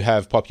 and you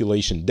have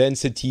population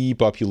density,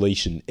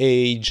 population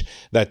age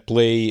that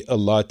play a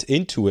lot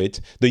into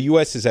it. The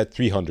US is at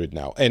 300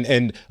 now.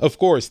 And of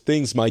course,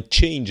 things might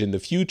change in the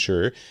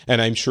future,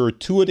 and I'm sure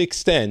to an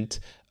extent,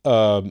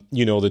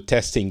 the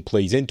testing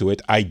plays into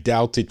it. I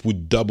doubt it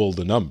would double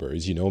the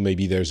numbers.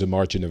 Maybe there's a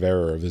margin of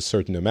error of a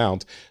certain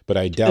amount, but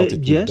I doubt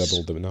it would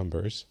double the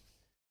numbers.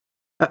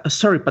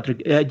 Sorry,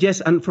 Patrick. Yes,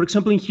 and for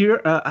example, in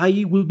here,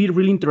 I will be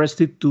really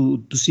interested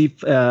to see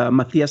if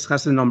Matthias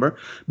has the number,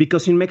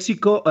 because in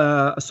Mexico,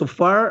 so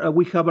far,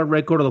 we have a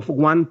record of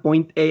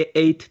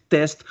 1.8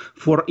 tests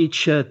for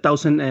each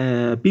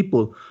 1,000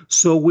 people.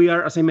 So we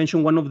are, as I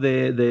mentioned, one of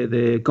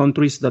the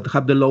countries that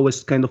have the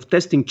lowest kind of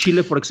testing.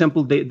 Chile, for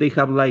example, they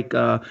have like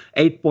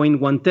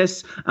 8.1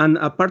 tests. And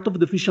a part of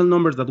the official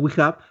numbers that we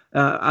have,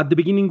 at the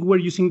beginning, we were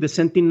using the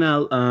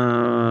Sentinel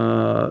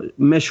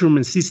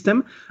measurement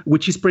system,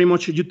 which is pretty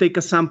much you take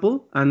a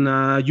sample and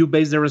you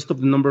base the rest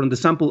of the number on the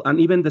sample. And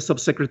even the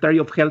subsecretary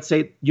of health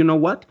said, you know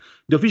what?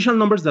 The official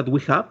numbers that we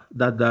have,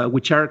 that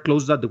which are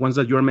close to the ones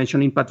that you are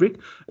mentioning, Patrick,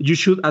 you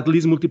should at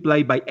least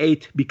multiply by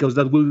 8, because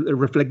that will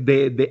reflect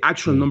the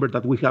actual number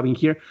that we have in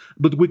here.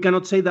 But we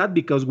cannot say that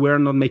because we're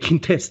not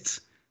making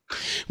tests.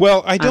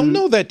 Well, I don't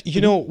know that,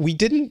 we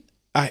didn't,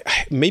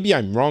 maybe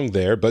I'm wrong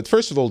there, but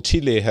first of all,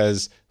 Chile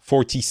has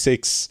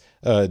 46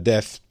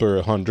 deaths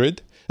per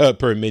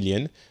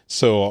million.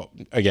 So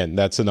again,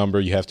 that's a number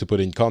you have to put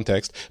in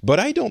context. But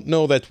I don't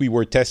know that we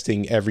were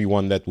testing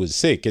everyone that was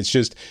sick. It's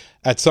just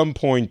at some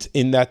point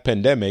in that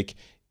pandemic,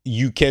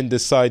 you can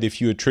decide if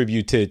you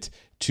attribute it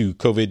to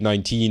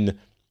COVID-19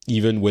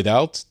 even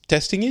without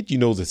testing it.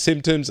 The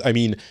symptoms. I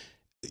mean,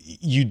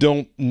 you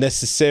don't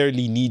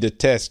necessarily need a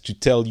test to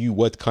tell you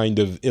what kind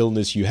of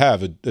illness you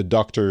have. A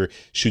doctor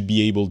should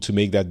be able to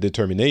make that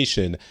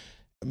determination.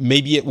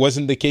 Maybe it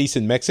wasn't the case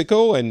in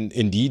Mexico, and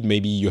indeed,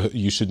 maybe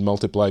you should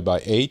multiply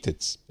by 8.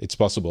 It's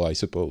possible, I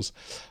suppose.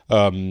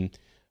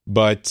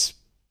 But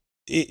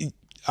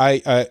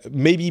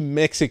maybe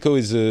Mexico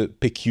is a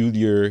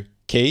peculiar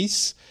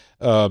case.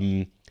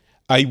 I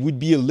would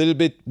be a little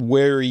bit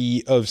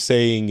wary of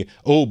saying,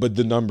 but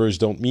the numbers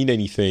don't mean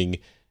anything.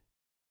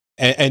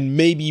 And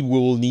maybe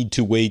we'll need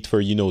to wait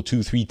for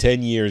 2, 3,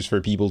 10 years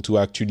for people to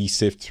actually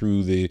sift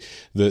through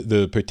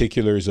the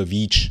particulars of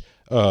each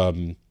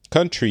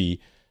country.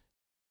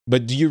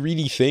 But do you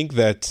really think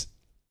that,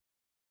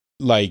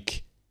 I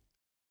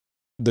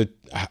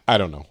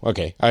don't know.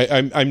 Okay,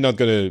 I'm not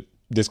going to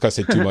discuss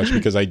it too much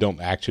because I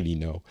don't actually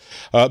know.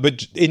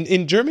 But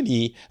in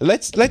Germany,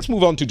 let's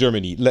move on to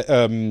Germany.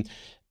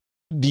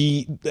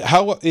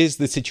 How is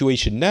the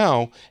situation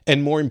now?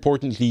 And more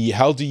importantly,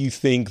 how do you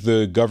think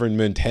the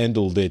government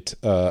handled it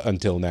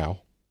until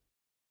now?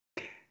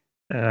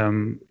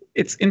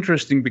 It's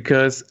interesting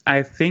because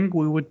I think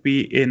we would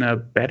be in a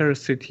better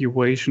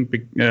situation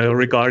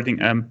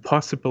regarding a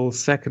possible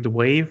second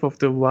wave of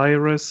the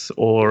virus,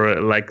 or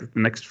like the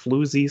next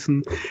flu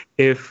season,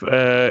 if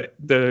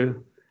the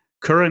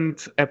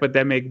current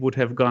epidemic would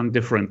have gone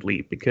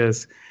differently.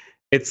 Because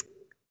it's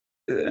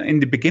in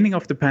the beginning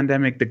of the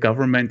pandemic, the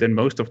government and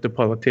most of the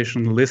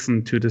politicians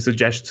listened to the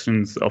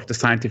suggestions of the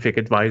scientific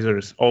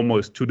advisors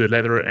almost to the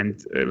letter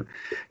and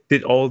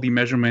did all the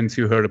measurements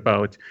you heard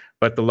about.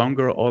 But the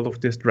longer all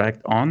of this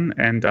dragged on,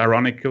 and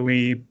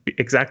ironically,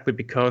 exactly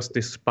because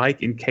this spike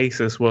in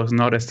cases was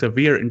not as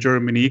severe in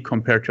Germany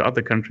compared to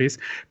other countries,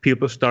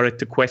 people started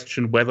to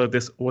question whether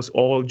this was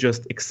all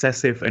just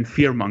excessive and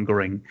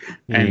fear-mongering.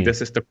 And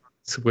this is the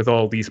with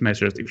all these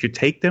measures. If you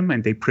take them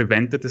and they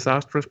prevent the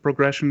disastrous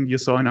progression you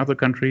saw in other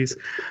countries,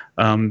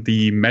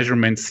 the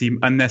measurements seem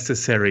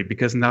unnecessary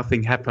because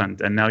nothing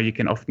happened. And now you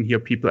can often hear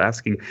people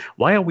asking,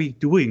 why are we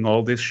doing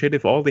all this shit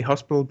if all the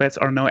hospital beds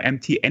are now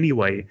empty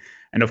anyway?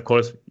 And of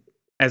course,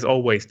 as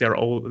always, there are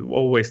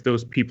always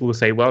those people who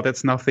say, well,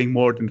 that's nothing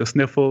more than the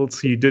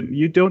sniffles. You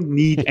don't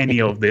need any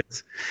of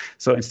this.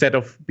 So instead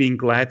of being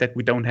glad that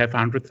we don't have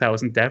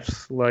 100,000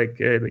 deaths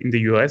like in the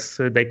US,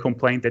 they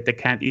complain that they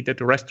can't eat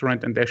at a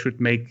restaurant and they should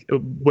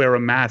wear a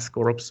mask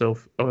or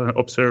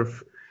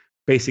observe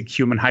basic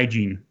human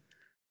hygiene.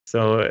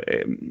 So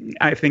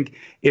I think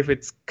if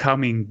it's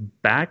coming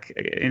back,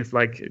 if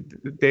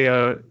they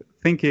are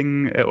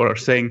thinking or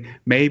saying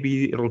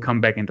maybe it'll come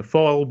back in the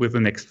fall with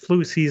the next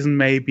flu season,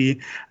 maybe.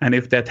 And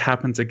if that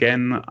happens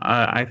again,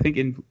 I think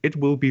it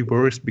will be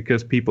worse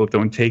because people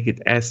don't take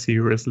it as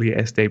seriously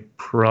as they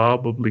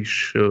probably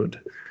should.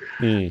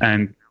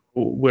 And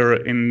we're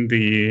in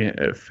the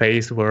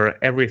phase where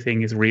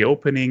everything is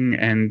reopening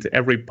and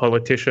every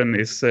politician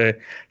is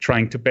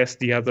trying to best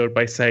the other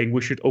by saying we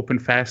should open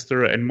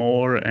faster and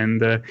more.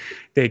 And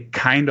they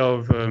kind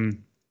of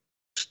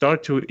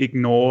start to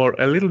ignore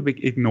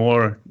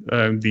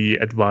the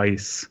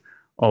advice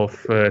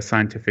of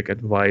scientific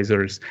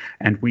advisors.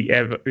 And we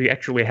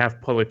actually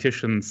have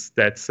politicians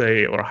that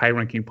say, or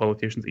high-ranking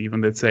politicians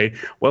even, that say,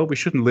 well, we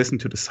shouldn't listen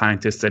to the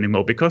scientists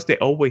anymore because they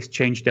always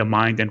change their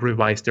mind and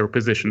revise their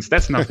positions.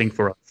 That's nothing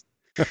for us.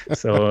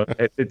 So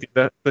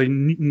the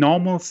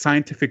normal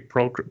scientific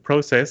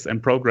process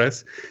and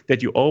progress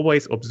that you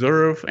always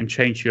observe and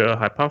change your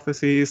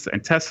hypotheses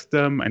and test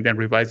them and then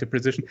revise your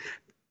position,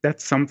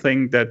 that's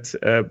something that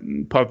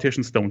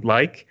politicians don't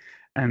like.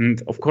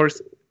 And of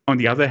course, on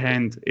the other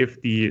hand,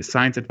 if the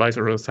science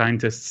advisor or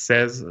scientist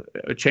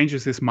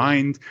changes his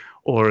mind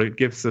or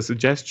gives a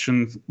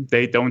suggestion,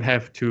 they don't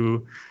have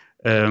to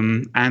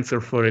answer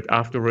for it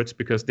afterwards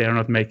because they're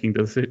not making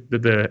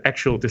the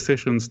actual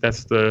decisions.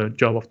 That's the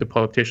job of the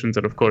politicians.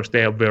 And of course,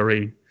 they are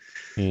very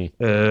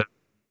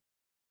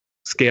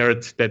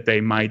scared that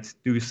they might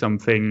do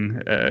something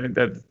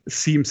that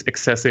seems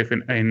excessive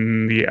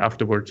in the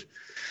afterwards.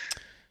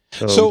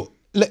 So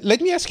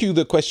let me ask you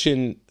the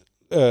question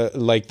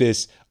like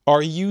this.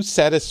 Are you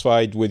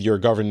satisfied with your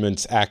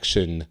government's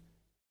action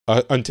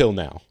until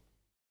now?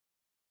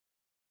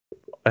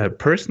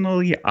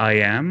 Personally, I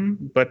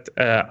am, but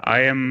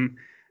I am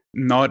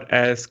not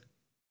as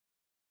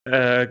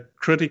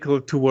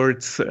critical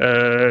towards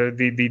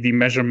the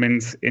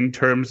measurements in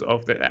terms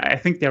of I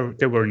think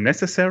they were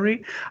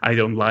necessary. I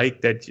don't like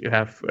that you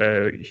have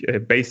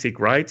basic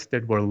rights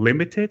that were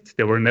limited.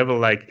 They were never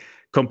like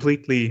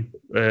completely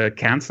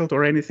canceled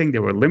or anything. They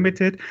were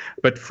limited,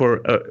 but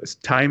for a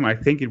time, I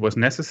think it was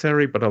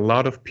necessary. But a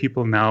lot of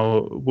people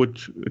now would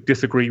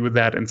disagree with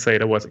that and say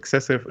that was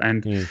excessive.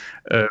 And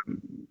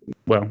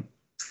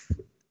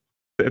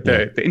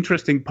the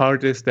interesting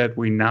part is that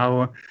we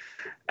now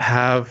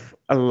have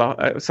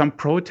some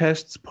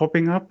protests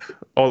popping up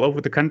all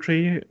over the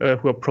country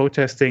who are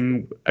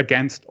protesting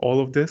against all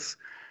of this.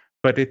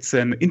 But it's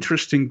an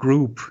interesting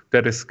group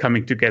that is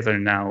coming together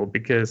now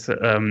because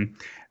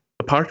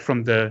apart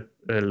from the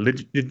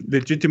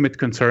legitimate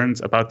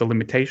concerns about the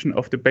limitation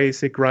of the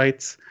basic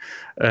rights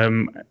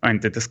and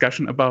the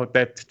discussion about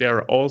that, there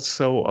are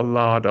also a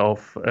lot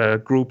of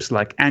groups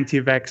like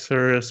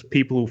anti-vaxxers,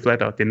 people who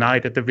flat out deny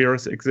that the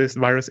virus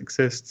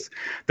exists,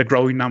 the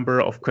growing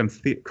number of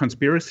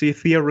conspiracy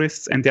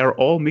theorists, and they're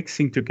all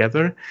mixing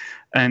together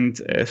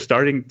and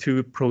starting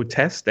to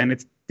protest, and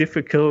it's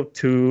difficult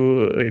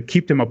to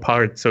keep them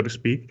apart, so to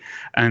speak.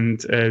 And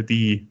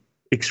the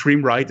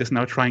extreme right is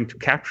now trying to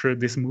capture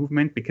this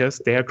movement because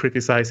they are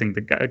criticizing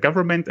the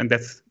government, and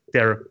that's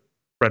their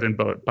bread and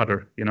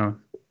butter.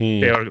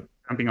 They are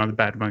jumping on the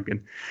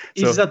bandwagon.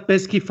 Is that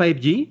pesky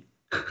 5G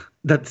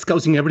that's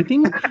causing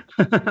everything?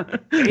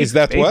 Is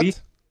that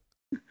what?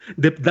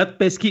 That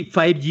pesky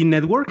 5G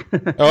network?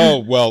 Oh,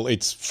 well,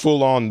 it's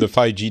full on. The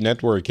 5G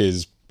network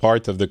is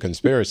part of the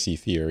conspiracy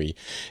theory.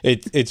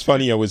 It's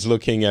funny. I was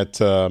looking at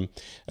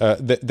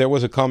there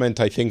was a comment,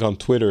 I think, on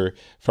Twitter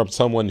from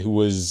someone who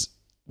was,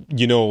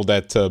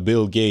 that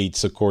Bill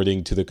Gates,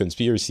 according to the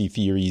conspiracy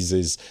theories,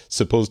 is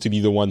supposed to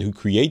be the one who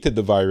created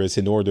the virus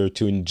in order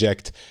to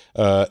inject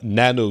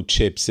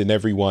nanochips in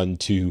everyone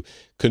to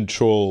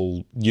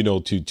control,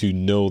 to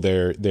know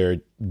their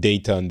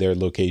data and their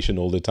location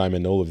all the time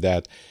and all of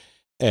that.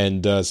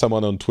 And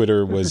someone on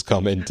Twitter was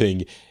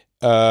commenting,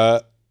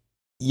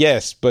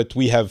 yes, but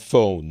we have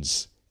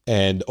phones.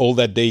 And all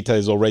that data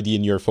is already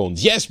in your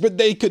phones. Yes, but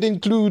they could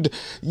include,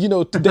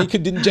 they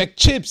could inject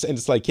chips. And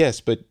it's like, yes,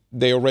 but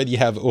they already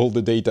have all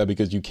the data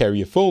because you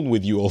carry a phone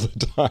with you all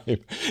the time.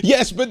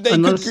 Yes, but they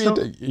could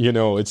create,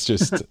 it's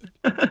just,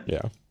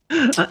 yeah.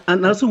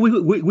 And also,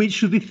 we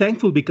should be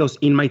thankful because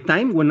in my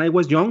time, when I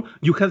was young,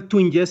 you had to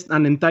ingest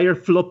an entire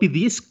floppy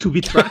disk to be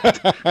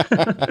tracked.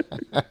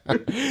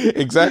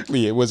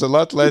 Exactly. It was a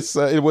lot less,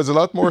 it was a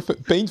lot more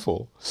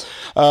painful.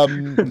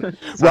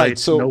 Right.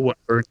 So no one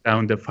burned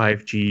down the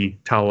 5G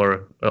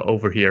tower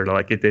over here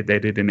like they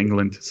did in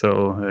England.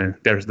 So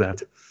there's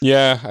that.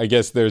 Yeah, I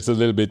guess there's a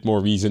little bit more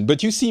reason.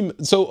 But you seem,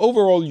 so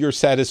overall, you're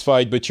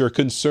satisfied, but you're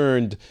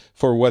concerned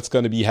for what's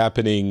going to be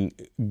happening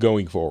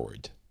going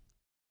forward.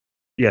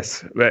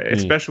 Yes,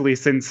 especially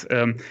since,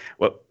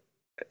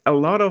 a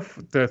lot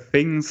of the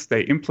things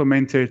they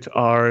implemented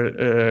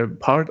are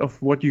part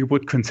of what you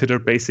would consider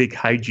basic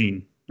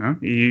hygiene.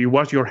 You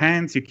wash your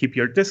hands, you keep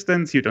your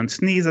distance, you don't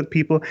sneeze at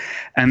people.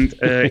 And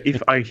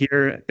if I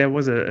hear, there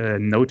was a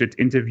noted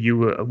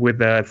interview with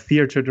a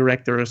theater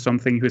director or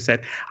something who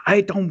said,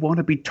 I don't want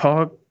to be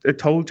told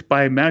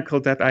by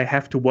Merkel that I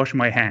have to wash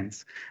my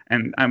hands.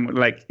 And I'm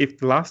like, if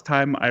the last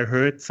time I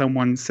heard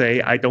someone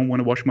say, I don't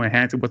want to wash my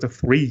hands, it was a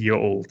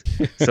 3-year-old.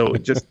 So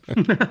just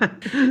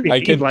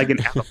behave like an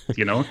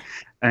adult,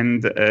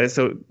 And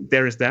so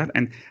there is that.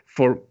 And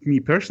for me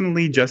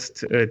personally,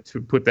 just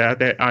to put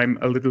that, I'm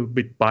a little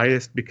bit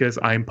biased because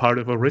I'm part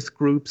of a risk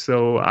group.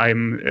 So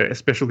I'm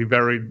especially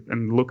very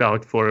on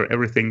lookout for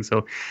everything.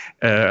 So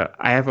I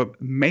have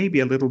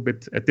maybe a little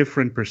bit a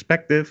different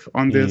perspective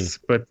on this.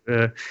 But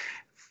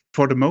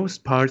for the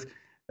most part,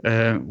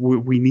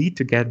 we need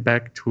to get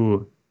back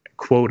to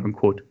quote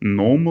unquote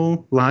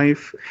normal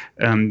life.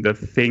 The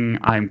thing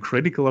I'm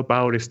critical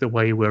about is the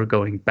way we're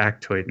going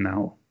back to it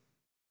now.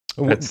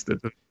 That's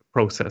the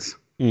process.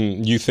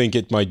 You think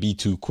it might be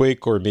too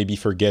quick, or maybe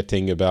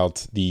forgetting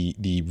about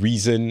the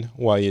reason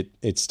why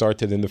it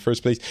started in the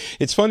first place?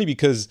 It's funny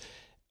because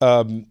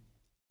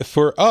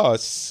for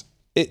us,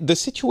 the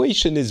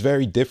situation is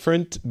very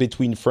different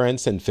between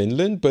France and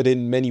Finland, but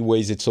in many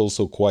ways it's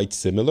also quite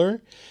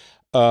similar,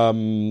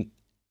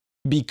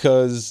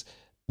 because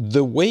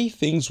the way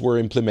things were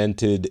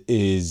implemented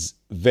is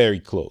very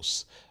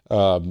close.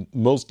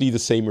 Mostly the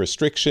same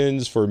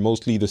restrictions for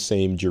mostly the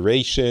same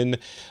duration.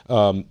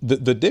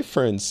 The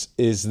difference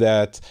is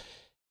that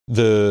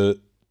the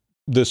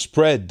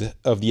spread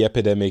of the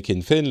epidemic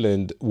in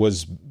Finland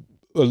was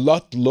a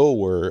lot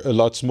lower, a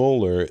lot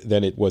smaller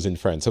than it was in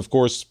France. Of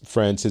course,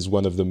 France is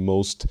one of the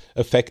most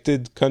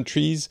affected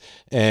countries,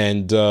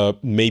 and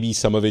maybe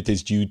some of it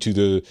is due to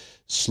the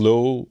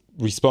slow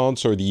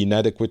response or the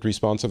inadequate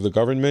response of the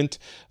government.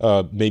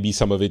 Maybe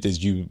some of it is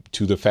due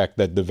to the fact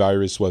that the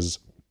virus was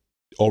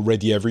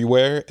already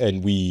everywhere,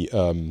 and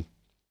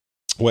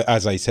well,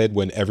 as I said,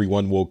 when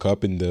everyone woke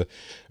up in the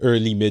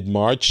early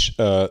mid-March,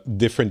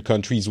 different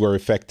countries were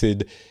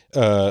affected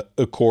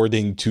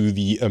according to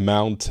the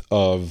amount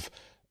of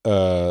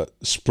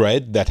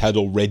spread that had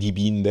already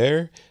been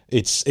there.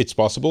 It's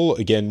possible.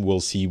 Again,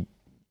 we'll see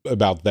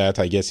about that,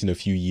 I guess, in a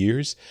few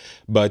years.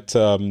 But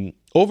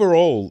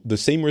overall, the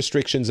same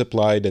restrictions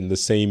applied and the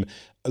same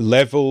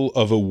level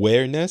of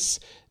awareness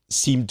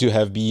seemed to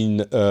have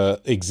been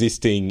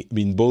existing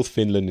in both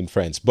Finland and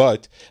France.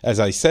 But, as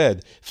I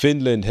said,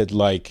 Finland had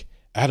like,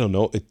 I don't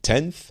know, a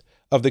tenth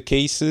of the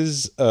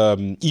cases,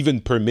 even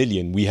per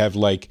million. We have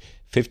like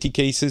 50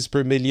 cases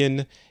per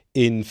million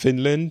in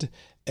Finland,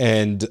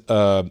 and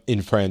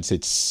in France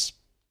it's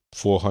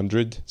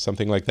 400,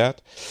 something like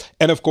that.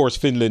 And of course,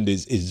 Finland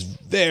is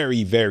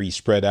very, very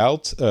spread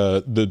out.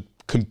 The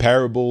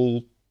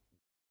comparable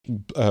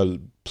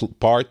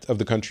part of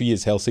the country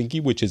is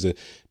Helsinki, which is a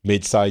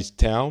mid-sized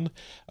town.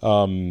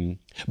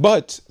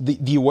 But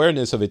the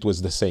awareness of it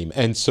was the same.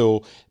 And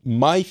so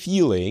my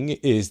feeling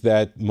is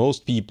that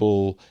most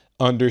people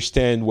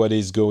understand what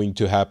is going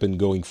to happen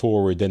going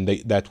forward, and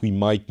that we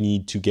might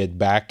need to get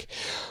back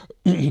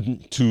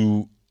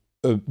to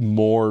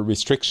more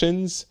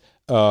restrictions.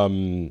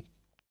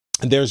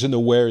 There's an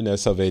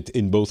awareness of it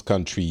in both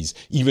countries,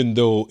 even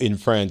though in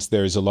France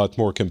there's a lot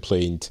more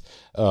complaint.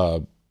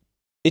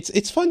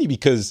 It's funny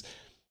because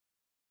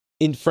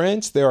in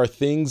France there are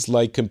things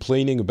like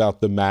complaining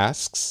about the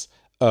masks,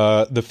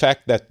 the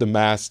fact that the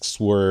masks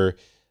were...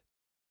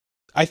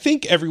 I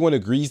think everyone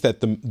agrees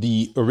that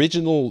the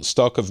original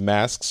stock of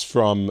masks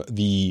from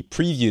the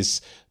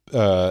previous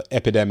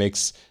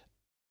epidemics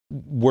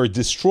were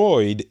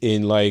destroyed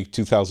in like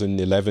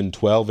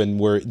 2011-12,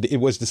 and it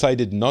was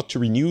decided not to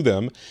renew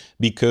them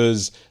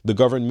because the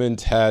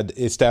government had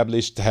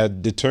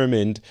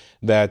determined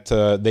that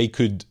they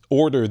could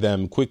order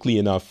them quickly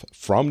enough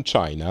from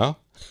China,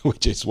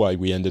 which is why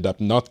we ended up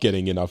not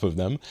getting enough of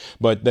them,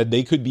 but that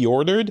they could be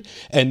ordered,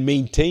 and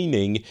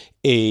maintaining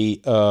a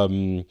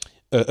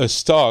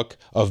stock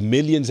of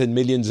millions and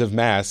millions of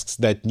masks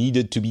that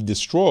needed to be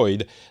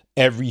destroyed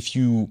every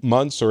few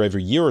months or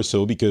every year or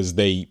so because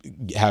they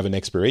have an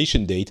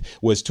expiration date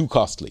was too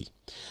costly.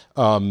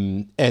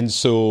 And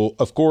so,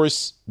 of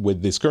course,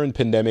 with this current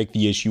pandemic,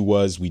 the issue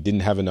was we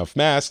didn't have enough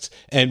masks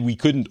and we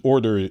couldn't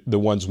order the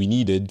ones we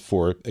needed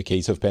for a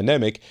case of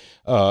pandemic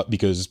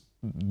because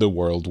the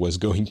world was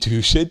going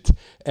to shit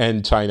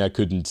and China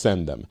couldn't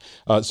send them.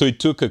 So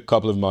it took a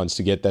couple of months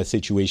to get that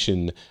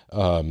situation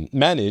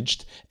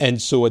managed.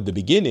 And so at the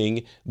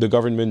beginning, the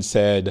government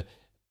said,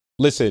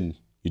 listen,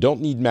 you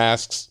don't need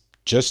masks.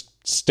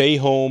 Just stay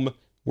home.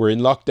 We're in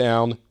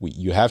lockdown.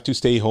 You have to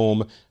stay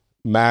home.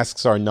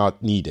 Masks are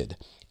not needed.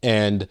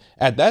 And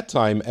at that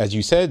time, as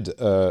you said,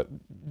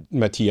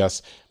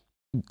 Matthias,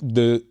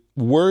 the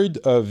word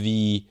of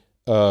the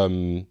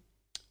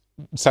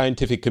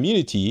scientific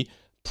community,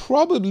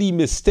 probably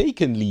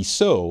mistakenly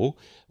so,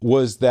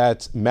 was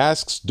that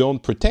masks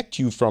don't protect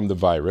you from the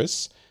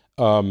virus.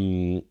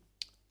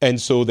 And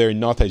so they're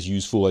not as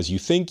useful as you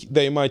think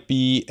they might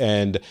be.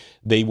 And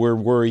they were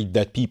worried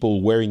that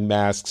people wearing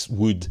masks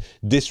would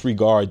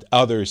disregard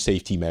other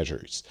safety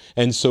measures.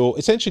 And so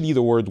essentially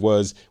the word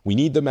was, we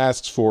need the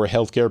masks for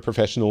healthcare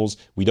professionals.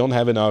 We don't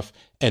have enough,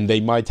 and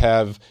they might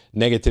have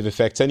negative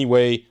effects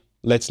anyway.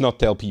 Let's not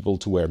tell people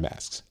to wear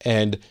masks.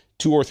 And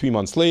 2 or 3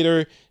 months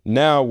later,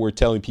 now we're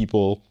telling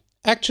people,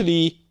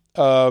 actually,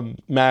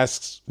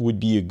 masks would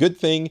be a good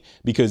thing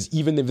because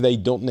even if they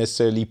don't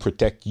necessarily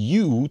protect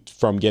you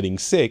from getting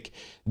sick,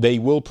 they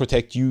will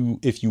protect you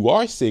if you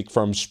are sick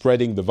from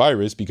spreading the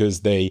virus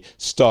because they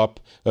stop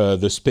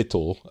the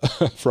spittle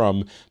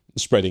from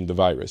spreading the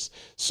virus.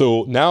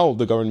 So now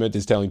the government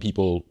is telling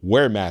people,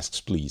 wear masks,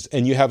 please.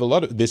 And you have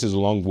this is a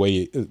long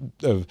way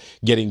of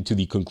getting to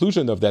the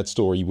conclusion of that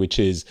story, which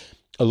is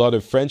a lot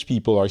of French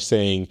people are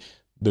saying,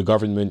 the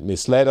government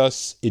misled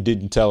us. It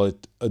didn't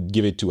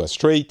give it to us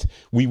straight.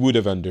 We would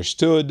have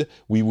understood.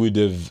 We would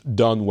have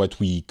done what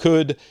we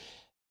could.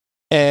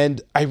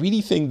 And I really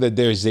think that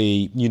there's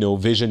a,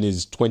 vision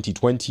is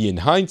 2020 in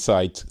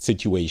hindsight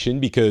situation,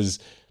 because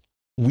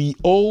we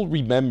all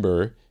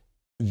remember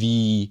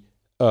the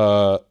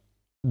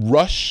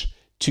rush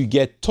to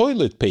get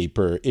toilet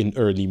paper in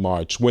early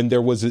March when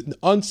there was an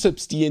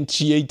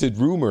unsubstantiated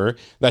rumor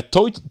that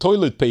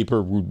toilet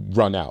paper would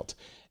run out.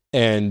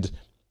 and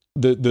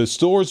the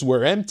stores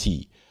were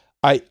empty,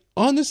 I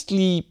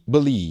honestly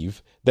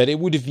believe that it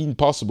would have been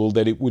possible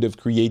that it would have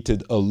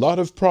created a lot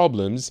of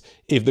problems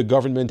if the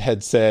government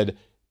had said,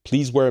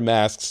 please wear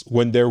masks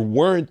when there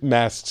weren't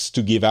masks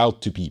to give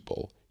out to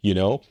people, you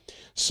know?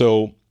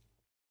 So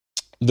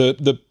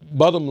the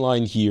bottom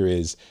line here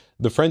is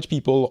the French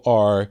people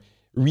are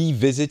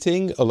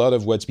revisiting a lot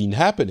of what's been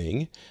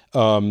happening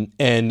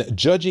and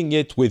judging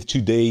it with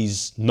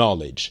today's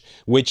knowledge,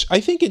 which I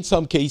think in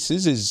some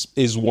cases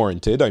is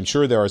warranted. I'm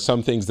sure there are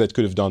some things that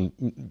could have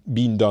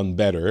been done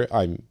better.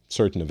 I'm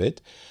certain of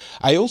it.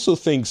 I also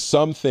think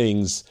some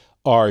things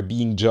are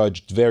being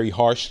judged very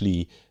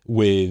harshly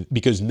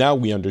because now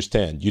we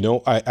understand. You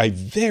know, I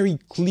very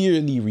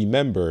clearly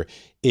remember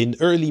in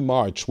early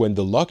March when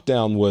the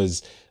lockdown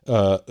was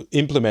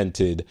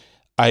implemented,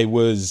 I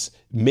was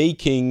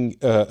making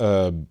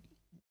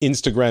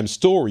Instagram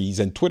stories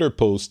and Twitter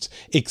posts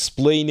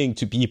explaining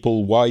to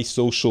people why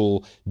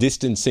social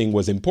distancing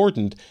was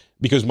important,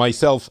 because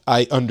myself,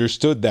 I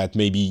understood that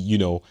maybe,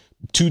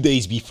 2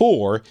 days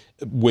before,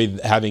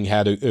 with having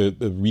had a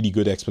really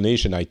good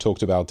explanation. I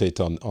talked about it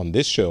on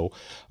this show.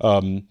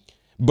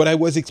 But I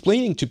was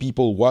explaining to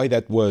people why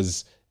that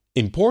was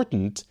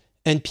important,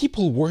 and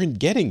people weren't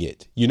getting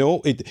it.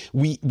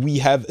 We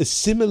have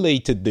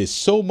assimilated this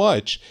so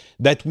much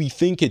that we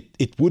think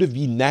it would have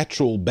been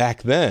natural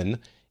back then.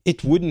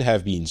 It wouldn't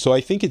have been. So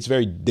I think it's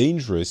very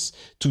dangerous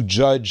to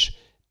judge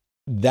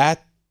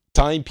that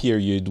time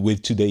period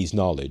with today's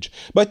knowledge.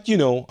 But,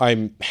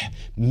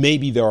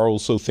 maybe there are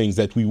also things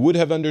that we would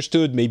have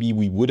understood. Maybe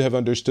we would have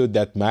understood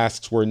that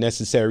masks were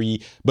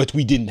necessary, but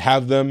we didn't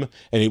have them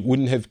and it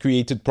wouldn't have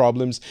created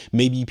problems.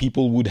 Maybe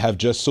people would have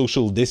just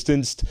social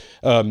distanced,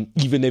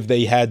 even if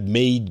they had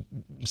made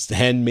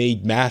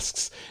handmade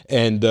masks,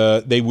 and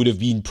they would have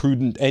been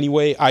prudent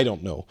anyway. I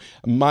don't know.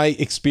 My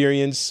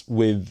experience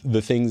with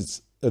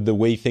the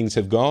way things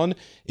have gone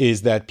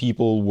is that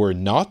people were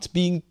not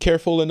being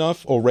careful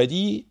enough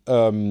already.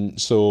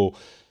 So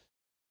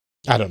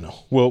I don't know.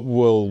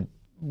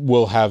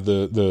 We'll have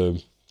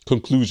the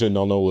conclusion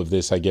on all of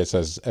this, I guess,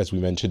 as we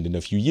mentioned, in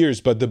a few years.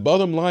 But the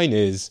bottom line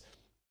is,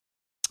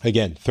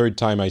 again, third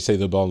time I say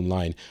the bottom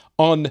line,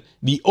 on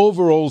the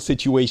overall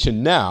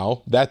situation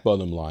now, that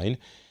bottom line,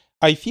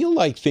 I feel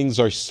like things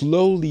are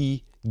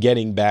slowly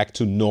getting back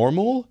to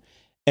normal,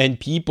 and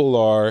people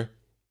are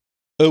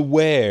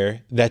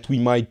aware that we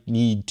might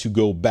need to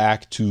go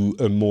back to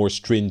a more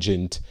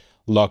stringent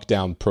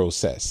lockdown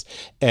process.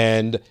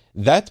 And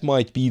that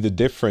might be the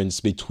difference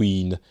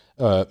between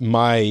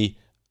my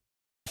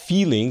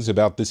feelings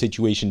about the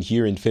situation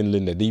here in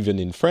Finland and even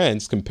in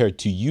France compared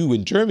to you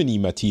in Germany,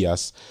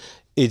 Matthias.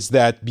 It's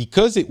that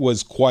because it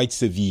was quite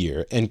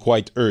severe and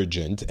quite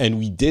urgent, and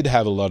we did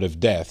have a lot of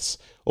deaths,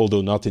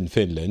 although not in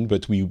Finland,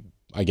 but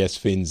I guess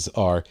Finns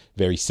are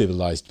very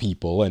civilized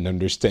people and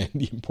understand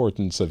the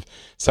importance of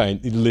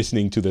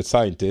listening to the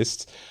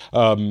scientists.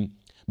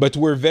 But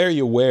we're very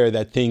aware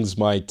that things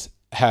might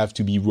have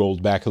to be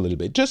rolled back a little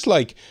bit. Just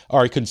like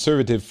our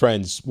conservative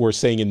friends were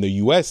saying in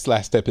the US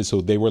last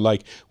episode, they were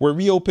like, we're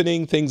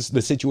reopening things.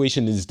 The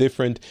situation is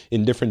different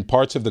in different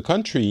parts of the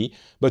country,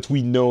 but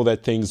we know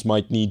that things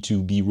might need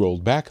to be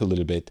rolled back a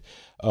little bit.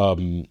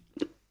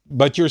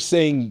 But you're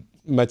saying,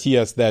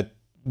 Matthias, that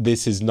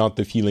this is not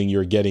the feeling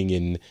you're getting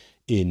in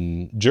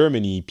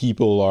Germany.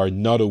 People are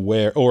not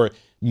aware or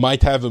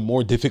might have a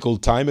more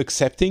difficult time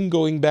accepting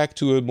going back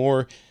to a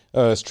more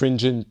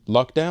stringent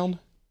lockdown?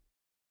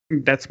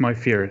 That's my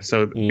fear.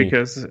 So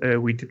because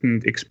we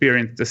didn't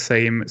experience the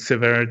same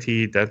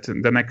severity, that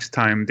the next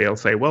time they'll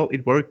say, well,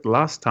 it worked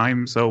last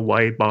time, so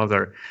why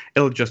bother?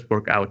 It'll just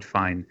work out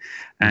fine.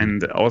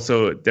 And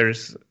also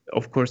there's,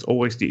 of course,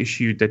 always the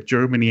issue that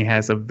Germany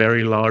has a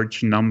very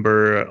large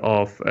number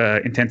of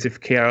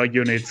intensive care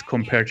units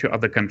compared to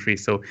other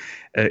countries. So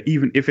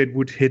even if it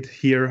would hit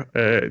here,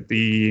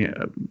 the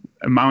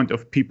amount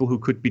of people who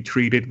could be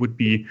treated would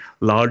be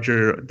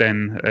larger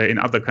than in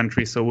other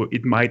countries. So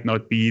it might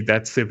not be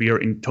that severe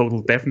in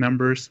total death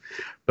numbers.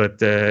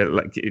 But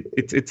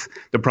it's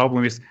the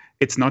problem is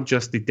it's not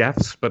just the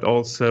deaths, but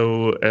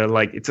also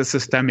it's a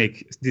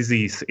systemic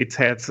disease. It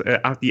has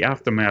the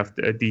aftermath,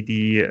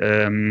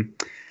 the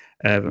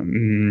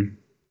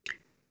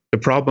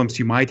problems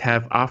you might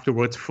have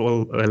afterwards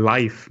for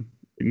life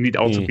need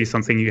also be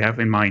something you have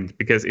in mind.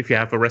 Because if you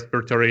have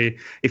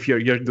if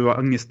your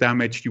lung is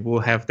damaged, you will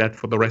have that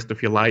for the rest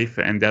of your life,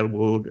 and that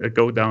will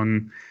go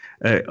down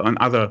on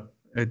other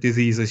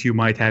diseases you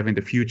might have in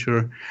the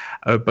future.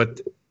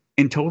 But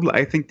in total,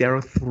 I think there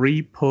are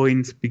 3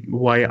 points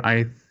why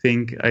I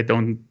think I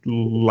don't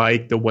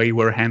like the way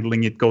we're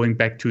handling it, going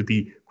back to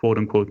the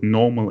quote-unquote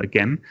normal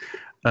again.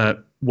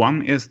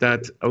 One is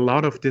that a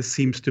lot of this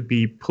seems to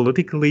be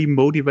politically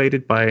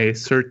motivated by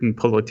certain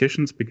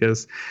politicians,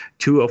 because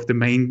 2 of the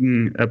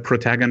main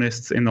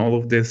protagonists in all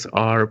of this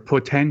are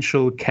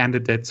potential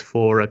candidates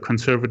for a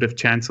conservative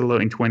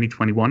chancellor in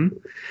 2021.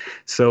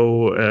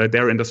 So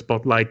they're in the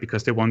spotlight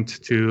because they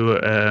want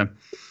to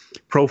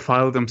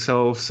profile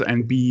themselves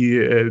and be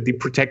the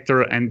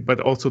protector, but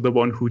also the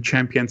one who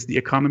champions the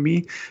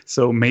economy.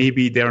 So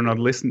maybe they're not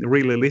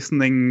really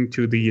listening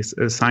to these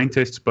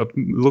scientists, but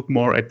look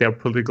more at their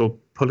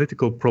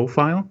political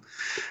profile.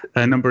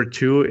 Number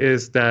two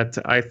is that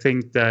I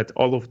think that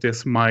all of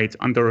this might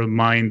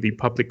undermine the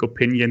public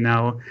opinion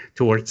now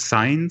towards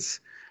science.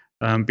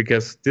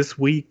 Because this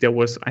week there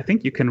was, I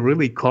think you can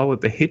really call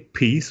it a hit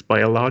piece by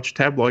a large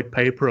tabloid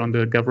paper on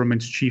the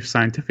government's chief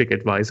scientific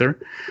advisor.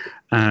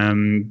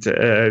 And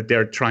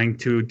they're trying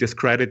to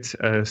discredit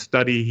a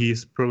study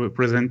he's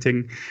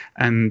presenting.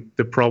 And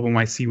the problem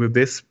I see with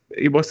this,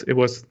 it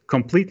was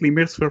completely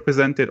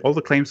misrepresented. All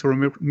the claims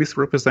were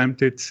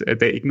misrepresented.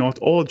 They ignored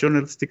all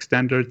journalistic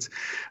standards.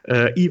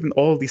 Even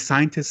all the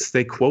scientists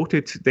they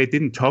quoted, they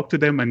didn't talk to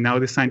them. And now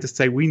the scientists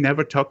say, we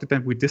never talked to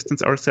them. We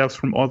distance ourselves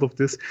from all of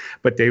this.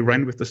 But they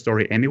ran with the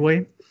story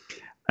anyway.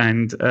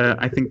 And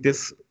I think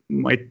this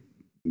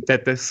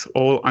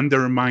all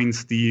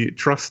undermines the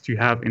trust you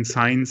have in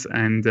science.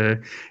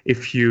 And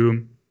if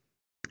you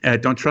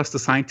don't trust the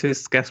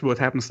scientists, guess what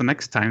happens the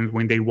next time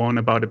when they warn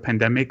about a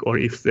pandemic, or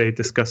if they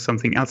discuss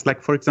something else,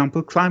 like, for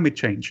example, climate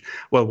change?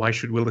 Well, why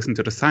should we listen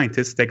to the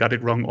scientists? They got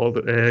it wrong all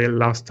the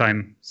last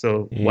time.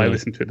 So why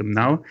listen to them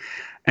now?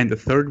 And the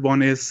third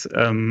one is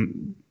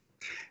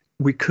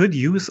we could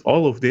use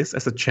all of this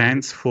as a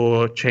chance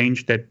for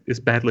change that is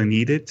badly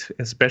needed,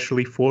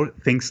 especially for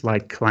things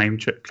like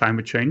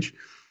climate change.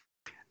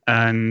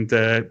 And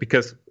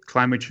because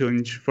climate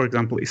change, for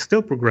example, is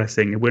still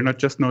progressing, we're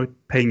not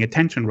paying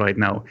attention right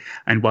now.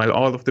 And while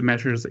all of the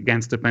measures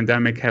against the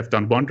pandemic have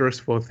done wonders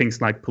for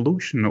things like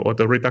pollution or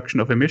the reduction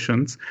of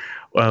emissions,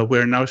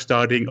 we're now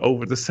starting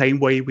over the same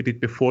way we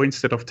did before,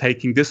 instead of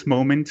taking this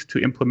moment to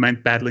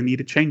implement badly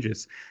needed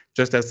changes.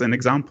 Just as an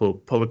example,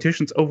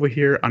 politicians over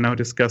here are now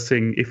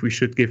discussing if we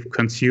should give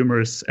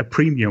consumers a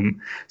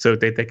premium so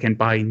that they can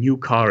buy new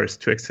cars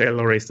to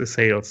accelerate the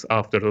sales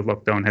after the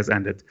lockdown has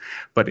ended.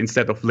 But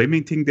instead of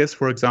limiting this,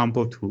 for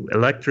example, to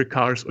electric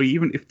cars, or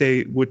even if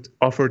they would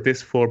offer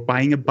this for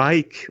buying a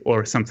bike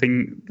or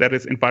something that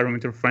is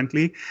environmental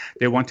friendly,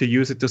 they want to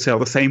use it to sell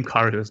the same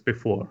car as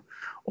before.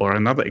 Or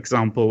another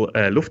example,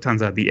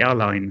 Lufthansa, the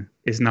airline,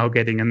 is now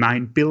getting a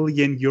 9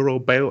 billion euro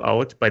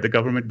bailout by the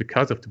government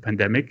because of the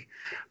pandemic.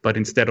 But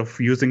instead of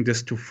using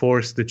this to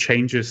force the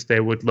changes,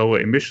 they would lower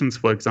emissions,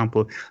 for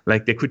example.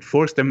 Like they could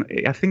force them.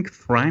 I think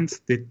France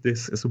did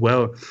this as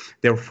well.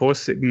 They're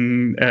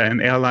forcing an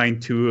airline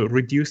to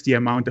reduce the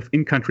amount of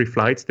in-country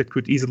flights that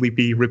could easily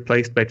be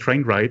replaced by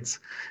train rides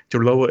to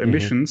lower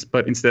emissions.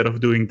 But instead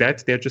of doing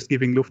that, they're just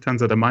giving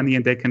Lufthansa the money,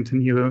 and they can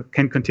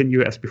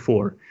continue as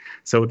before.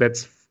 So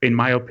that's, in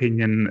my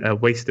opinion, a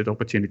wasted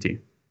opportunity.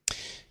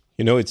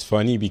 You know, it's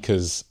funny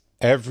because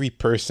every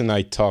person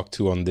I talk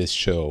to on this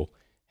show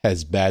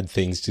has bad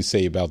things to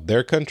say about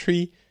their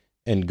country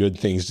and good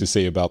things to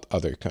say about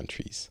other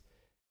countries.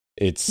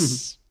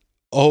 It's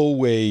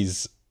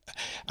always,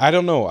 I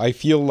don't know, I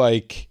feel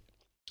like,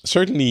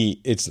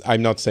 certainly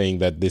I'm not saying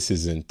that this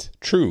isn't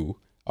true,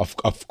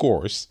 of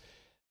course,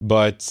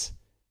 but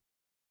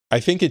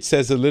I think it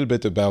says a little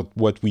bit about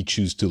what we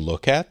choose to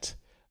look at.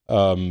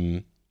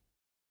 I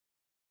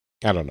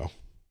don't know.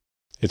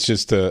 It's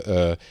just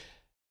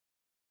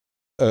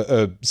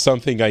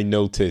something I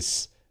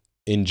notice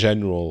in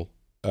general.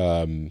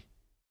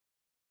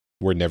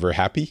 We're never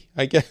happy,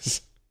 I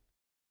guess.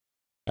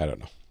 I don't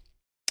know.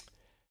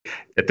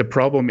 The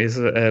problem is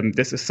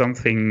this is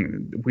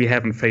something we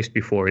haven't faced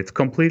before. It's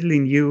completely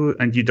new,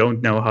 and you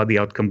don't know how the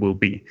outcome will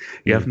be.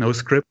 You have no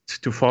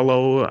script to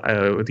follow,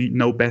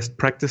 no best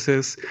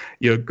practices.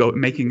 You're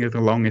making it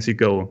along as you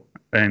go.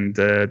 And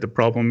the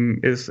problem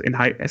is,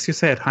 as you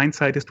said,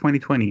 hindsight is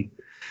 20/20.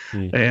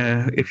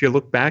 If you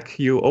look back,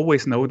 you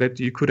always know that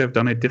you could have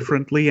done it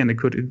differently and it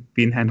could have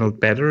been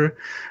handled better.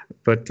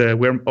 But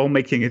we're all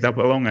making it up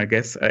along, I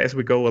guess, as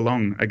we go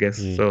along, I guess.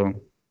 So.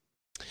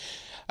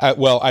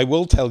 Well, I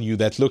will tell you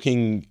that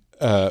looking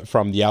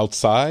from the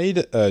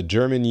outside,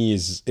 Germany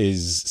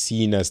is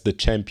seen as the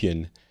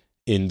champion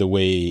in the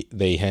way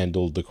they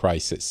handled the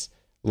crisis.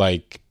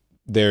 Like,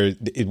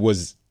 it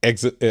was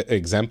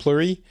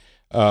exemplary.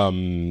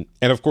 And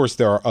of course,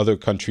 there are other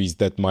countries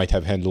that might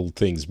have handled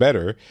things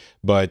better,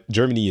 but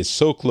Germany is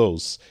so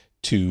close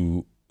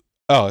to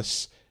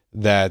us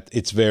that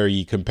it's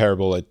very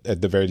comparable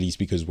at the very least,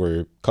 because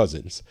we're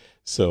cousins.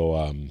 So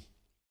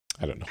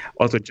I don't know.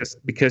 Also, just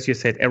because you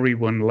said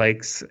everyone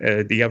likes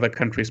the other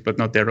countries but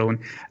not their own,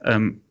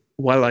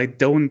 while I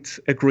don't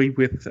agree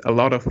with a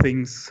lot of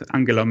things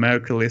Angela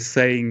Merkel is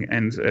saying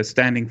and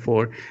standing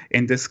for,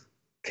 in this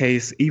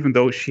case, even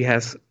though she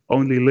has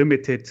only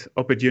limited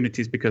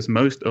opportunities because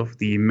most of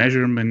the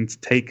measurements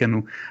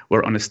taken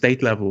were on a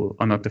state level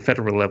or not the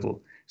federal level.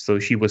 So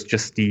she was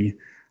just the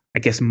I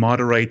guess,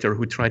 moderator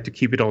who tried to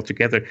keep it all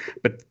together.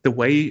 But the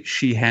way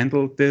she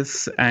handled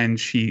this and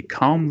she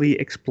calmly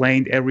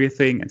explained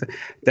everything,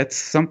 that's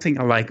something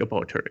I like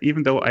about her.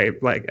 Even though I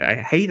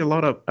hate a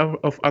lot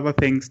of other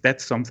things,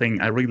 that's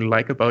something I really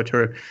like about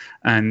her.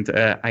 And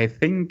I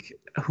think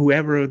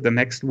whoever the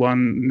next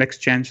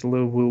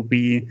chancellor will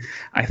be,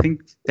 I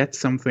think that's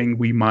something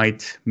we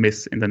might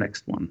miss in the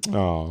next one.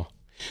 Oh.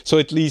 So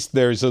at least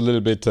there's a little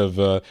bit of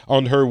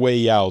on her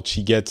way out,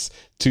 she gets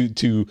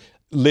to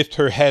lift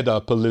her head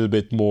up a little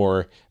bit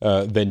more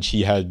than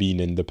she had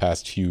been in the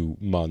past few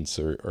months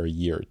or a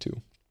year or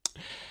two.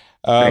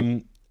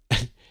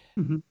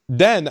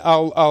 Dan,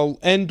 I'll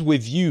end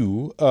with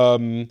you.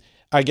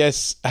 I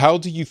guess, how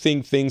do you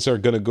think things are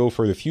going to go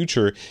for the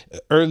future?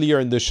 Earlier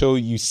in the show,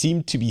 you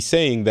seemed to be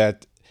saying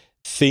that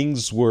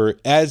things were,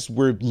 as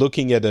we're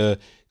looking at a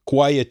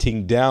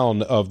quieting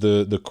down of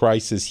the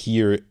crisis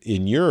here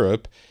in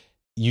Europe,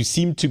 you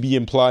seem to be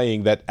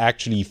implying that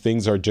actually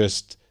things are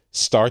just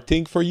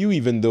starting for you,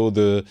 even though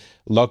the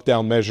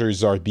lockdown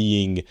measures are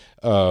being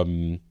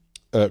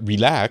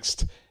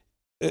relaxed.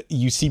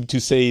 You seem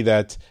to say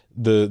that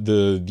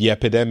the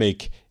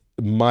epidemic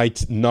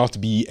might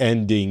not be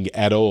ending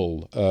at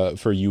all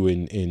for you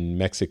in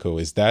Mexico.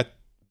 Is that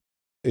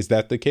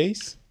the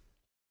case?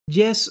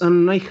 Yes,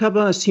 and I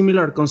have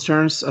similar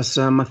concerns as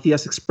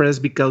Matthias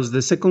expressed, because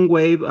the second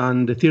wave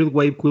and the third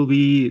wave will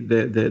be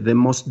the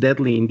most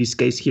deadly in this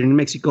case here in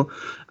Mexico.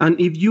 And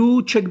if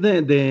you check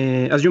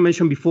the as you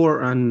mentioned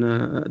before, and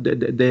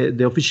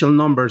the official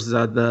numbers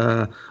that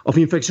of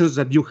infections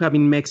that you have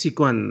in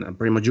Mexico, and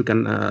pretty much you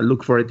can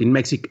look for it in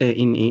Mexico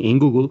in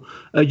Google,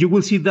 you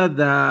will see that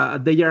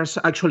they are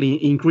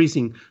actually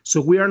increasing. So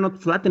we are not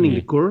flattening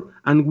the curve,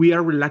 and we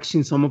are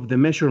relaxing some of the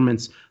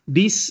measurements.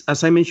 This,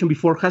 as I mentioned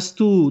before, has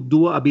to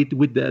do a bit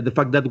with the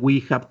fact that we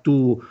have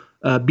to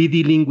be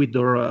dealing with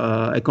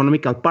our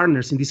economical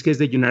partners, in this case,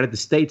 the United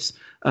States.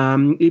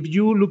 If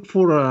you look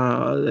for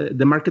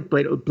the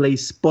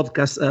Marketplace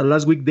podcast,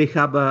 last week they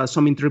have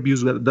some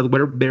interviews that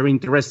were very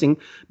interesting,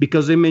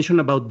 because they mentioned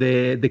about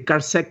the car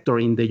sector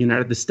in the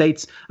United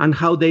States and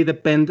how they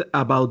depend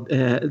a lot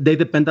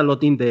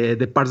in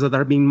the parts that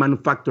are being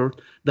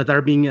manufactured, that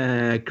are being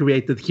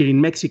created here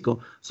in Mexico.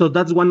 So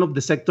that's one of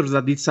the sectors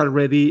that is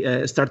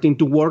already starting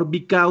to work,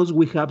 because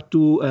we have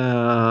to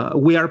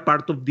we are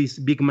part of this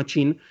big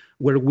machine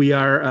where we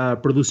are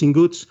producing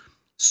goods.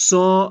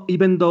 So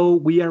even though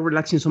we are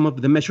relaxing some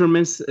of the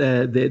measurements,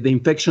 the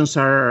infections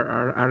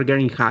are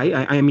getting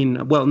high. I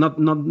mean, well,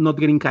 not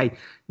getting high.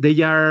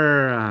 They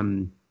are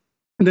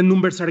the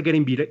numbers are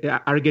getting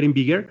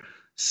bigger.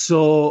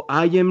 So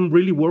I am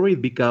really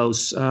worried,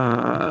 because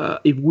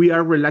if we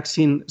are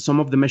relaxing some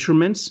of the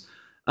measurements,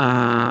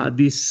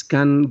 this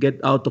can get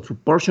out of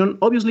proportion.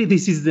 Obviously,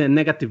 this is the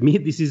negative me.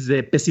 This is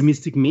the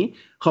pessimistic me.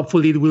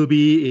 Hopefully, it will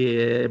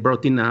be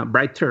brought in a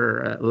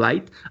brighter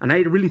light. And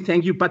I really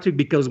thank you, Patrick,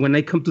 because when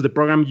I come to the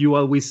program, you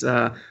always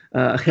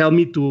help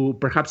me to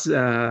perhaps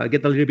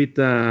get a little bit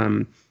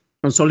on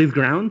solid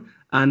ground.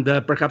 And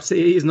perhaps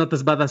it's not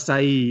as bad as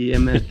I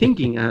am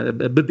thinking,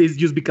 but it's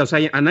just because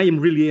I am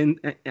really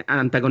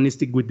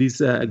antagonistic with this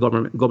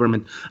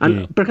government.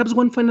 And perhaps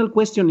one final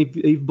question,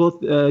 if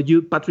both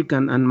you, Patrick,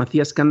 and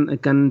Matthias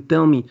can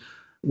tell me,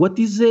 what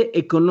is the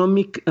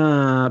economic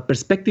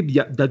perspective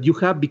that you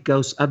have?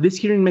 Because at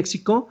least here in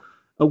Mexico,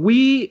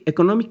 we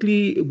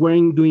economically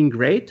weren't doing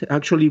great.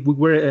 Actually, we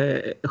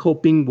were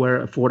hoping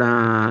for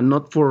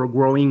not for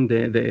growing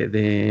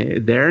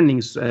the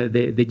earnings,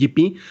 the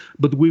GP,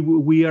 but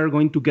we are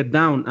going to get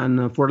down.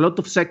 And for a lot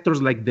of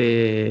sectors like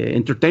the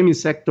entertainment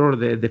sector,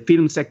 the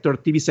film sector,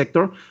 TV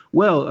sector,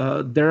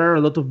 well, there are a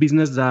lot of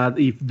business that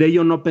if they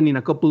don't open in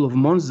a couple of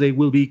months, they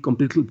will be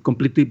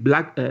completely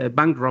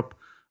bankrupt.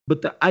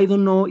 But I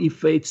don't know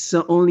if it's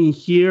only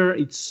here.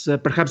 It's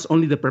perhaps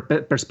only the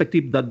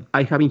perspective that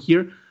I have in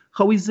here.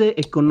 How is the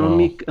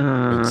economic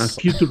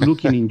future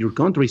looking in your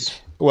countries?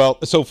 Well,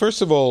 so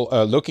first of all,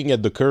 looking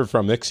at the curve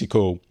from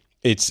Mexico,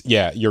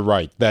 you're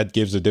right. That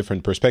gives a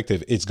different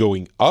perspective. It's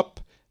going up,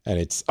 and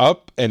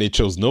it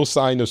shows no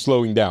sign of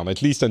slowing down,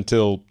 at least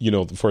until,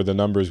 for the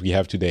numbers we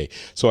have today.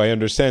 So I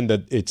understand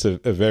that it's a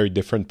very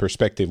different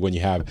perspective when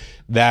you have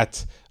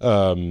that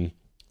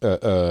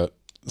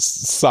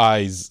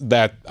size,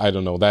 that, I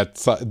don't know, that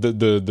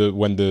the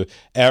when the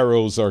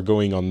arrows are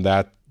going on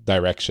that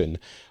direction.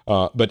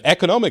 But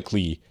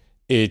economically,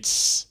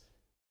 it's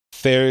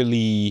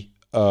fairly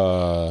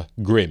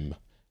grim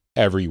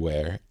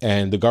everywhere.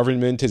 And the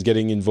government is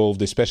getting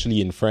involved,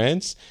 especially in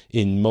France,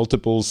 in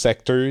multiple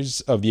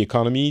sectors of the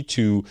economy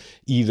to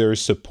either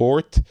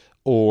support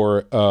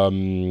or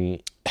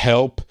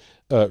help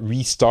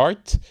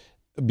restart,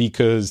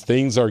 because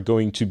things are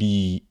going to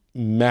be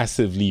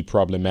massively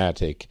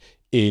problematic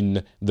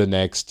in the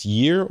next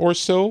year or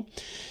so.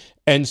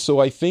 And so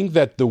I think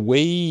that the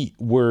way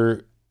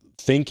we're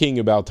thinking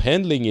about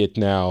handling it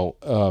now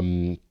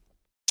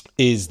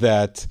is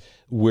that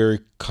we're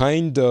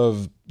kind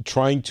of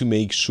trying to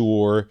make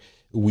sure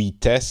we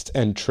test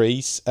and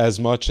trace as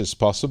much as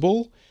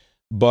possible,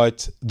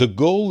 but the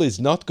goal is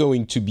not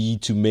going to be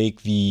to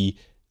make the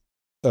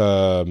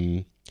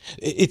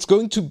it's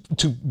going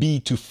to be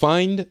to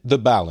find the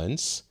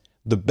balance,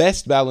 the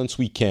best balance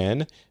we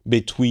can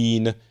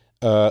between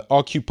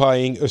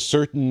occupying a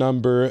certain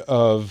number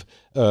of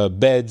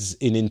beds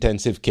in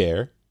intensive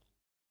care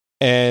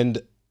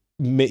and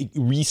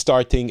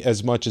restarting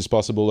as much as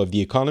possible of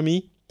the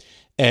economy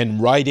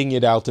and riding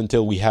it out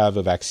until we have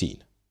a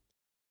vaccine.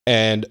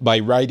 And by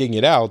riding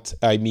it out,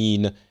 I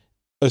mean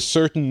a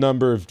certain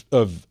number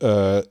of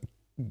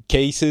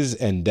cases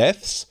and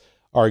deaths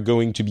are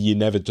going to be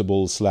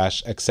inevitable /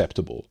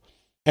 acceptable.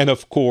 And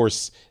of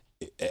course,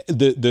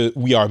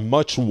 we are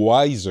much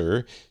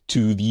wiser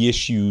to the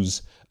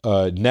issues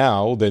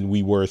now than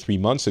we were 3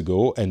 months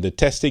ago, and the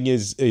testing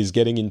is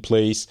getting in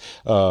place.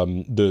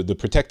 The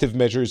protective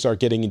measures are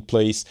getting in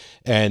place,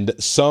 and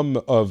some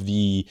of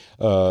the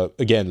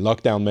again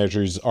lockdown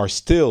measures are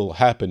still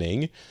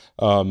happening.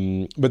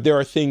 But there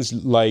are things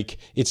like,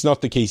 it's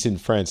not the case in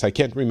France. I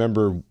can't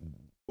remember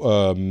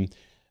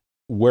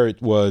where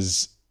it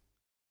was.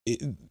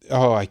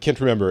 I can't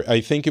remember.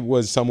 I think it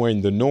was somewhere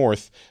in the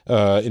north,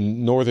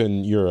 in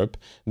Northern Europe,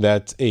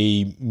 that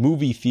a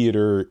movie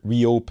theater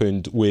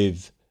reopened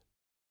with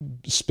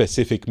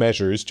specific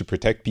measures to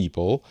protect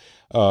people.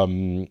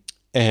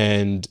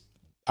 And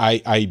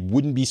I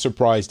wouldn't be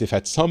surprised if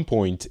at some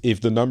point,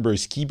 if the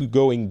numbers keep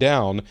going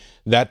down,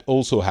 that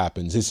also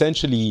happens.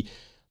 Essentially,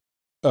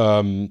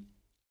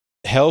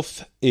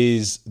 health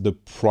is the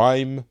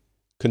prime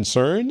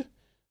concern,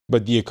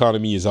 but the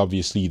economy is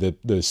obviously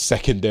the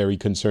secondary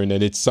concern,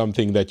 and it's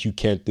something that you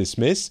can't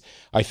dismiss.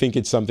 I think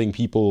it's something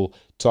people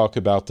talk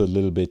about a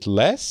little bit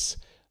less,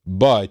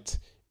 but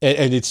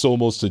and it's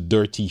almost a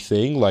dirty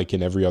thing, like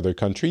in every other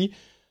country.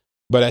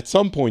 But at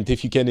some point,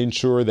 if you can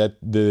ensure that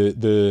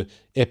the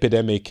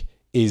epidemic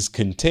is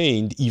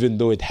contained, even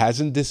though it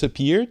hasn't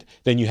disappeared,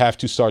 then you have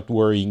to start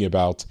worrying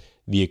about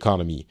the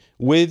economy,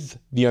 with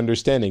the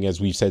understanding,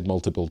 as we've said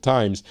multiple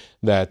times,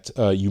 that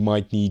you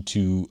might need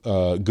to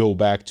go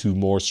back to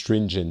more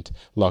stringent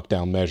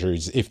lockdown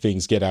measures if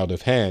things get out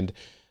of hand.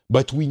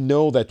 But we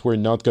know that we're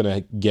not going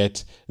to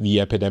get the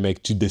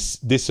epidemic to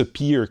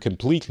disappear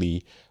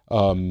completely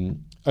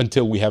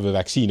until we have a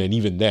vaccine. And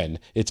even then,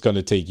 it's going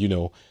to take,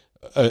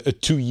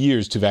 2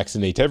 years to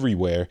vaccinate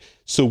everywhere.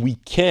 So we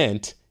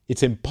can't,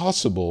 it's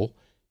impossible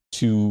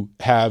to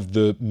have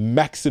the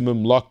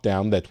maximum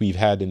lockdown that we've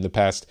had in the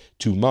past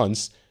 2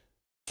 months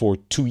for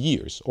 2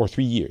 years or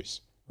 3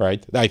 years,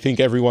 right? I think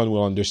everyone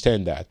will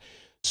understand that.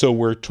 So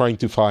we're trying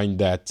to find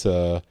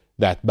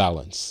that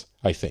balance,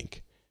 I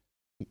think.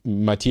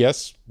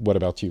 Matthias, what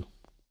about you?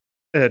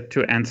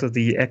 To answer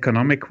the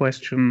economic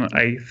question,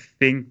 I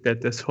think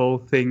that this whole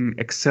thing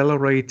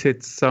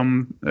accelerated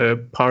some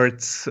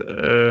parts.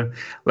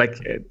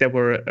 There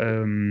were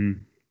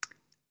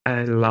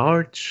a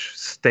large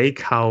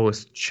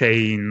steakhouse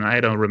chain, I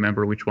don't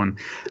remember which one,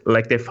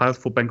 like they filed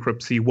for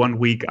bankruptcy 1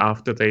 week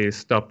after they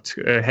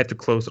had to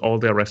close all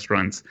their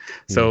restaurants.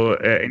 So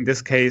in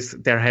this case,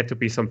 there had to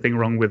be something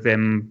wrong with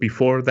them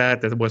before that.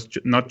 That was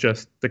not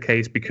just the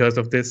case because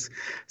of this.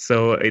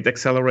 So it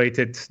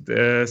accelerated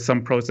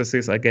some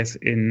processes, I guess,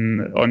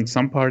 on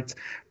some parts.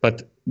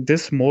 But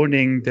this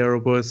morning, there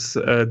was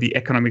the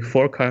economic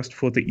forecast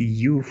for the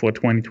EU for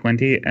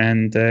 2020,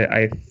 and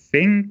I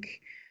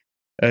think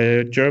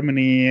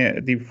Germany,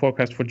 the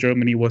forecast for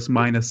Germany was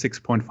minus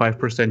 6.5%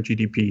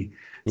 GDP.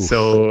 Oof.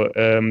 So,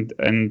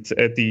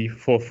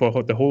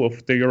 for the whole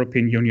of the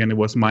European Union, it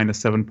was minus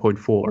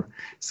 7.4.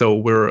 So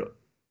we're,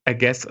 I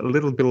guess, a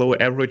little below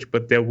average,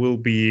 but there will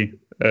be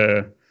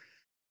a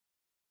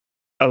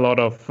lot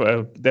of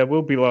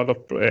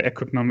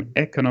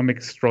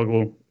economic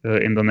struggle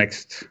in the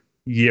next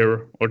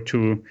year or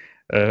two,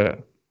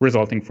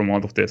 resulting from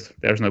all of this.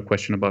 There's no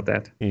question about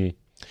that.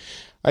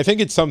 I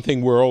think it's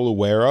something we're all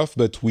aware of,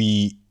 but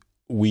we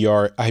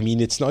are,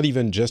 it's not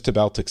even just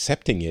about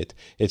accepting it.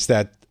 It's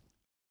that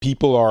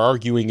people are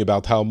arguing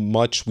about how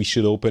much we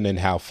should open and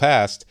how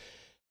fast,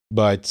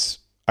 but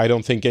I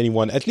don't think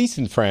anyone, at least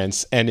in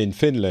France and in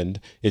Finland,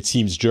 it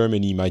seems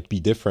Germany might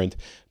be different,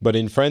 but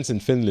in France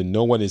and Finland,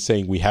 no one is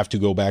saying we have to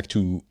go back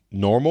to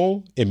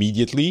normal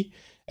immediately.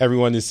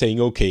 Everyone is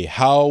saying, okay,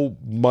 how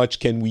much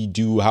can we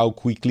do? How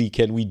quickly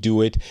can we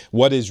do it?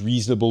 What is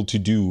reasonable to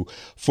do?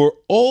 For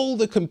all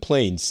the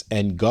complaints,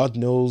 and God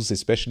knows,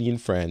 especially in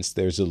France,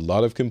 there's a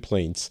lot of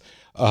complaints.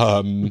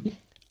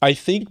 I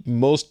think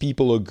most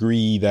people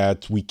agree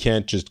that we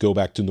can't just go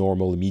back to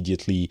normal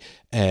immediately,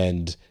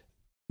 and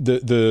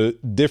the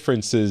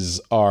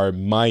differences are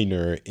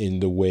minor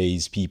in the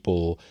ways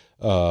people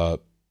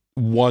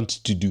want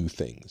to do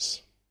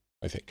things,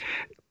 I think.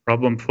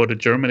 Problem for the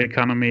German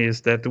economy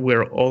is that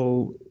we're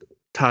all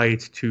tied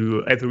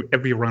to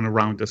everyone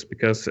around us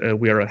because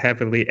we are a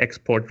heavily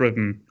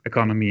export-driven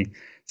economy.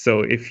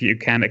 So if you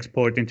can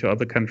export into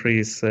other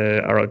countries,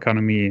 our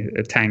economy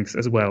tanks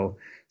as well.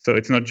 So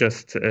it's not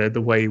just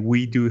the way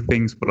we do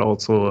things, but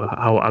also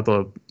how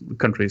other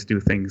countries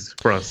do things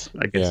for us,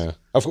 I guess. Yeah.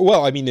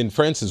 Well, I mean, in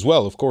France as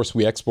well, of course,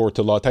 we export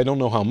a lot. I don't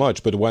know how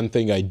much, but one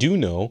thing I do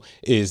know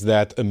is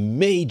that a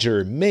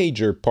major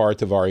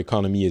part of our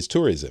economy is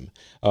tourism,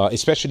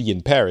 especially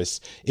in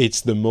Paris.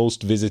 It's the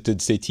most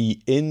visited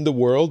city in the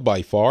world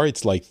by far.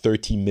 It's like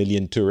 30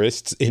 million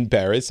tourists in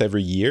Paris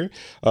every year.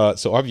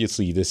 So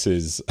obviously, this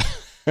is...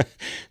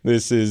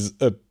 This is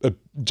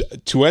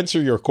to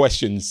answer your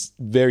questions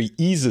very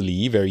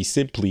easily, very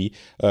simply,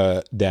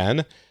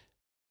 Dan.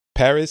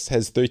 Paris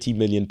has 30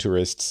 million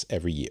tourists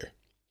every year.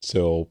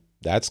 So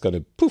that's going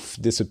to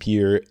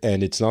disappear,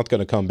 and it's not going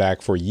to come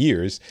back for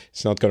years.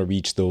 It's not going to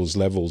reach those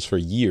levels for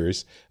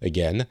years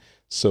again.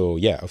 So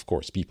yeah, of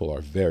course, people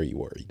are very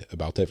worried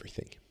about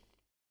everything.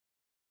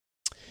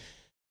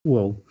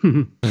 Well,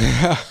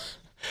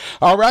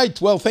 all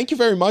right. Well, thank you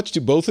very much to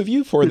both of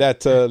you for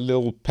that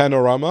little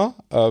panorama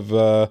of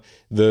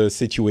the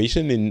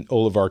situation in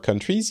all of our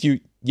countries. You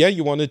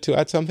wanted to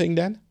add something,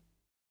 Dan?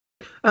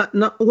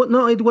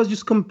 No, it was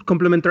just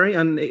complementary,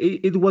 and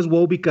it was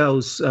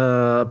because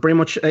pretty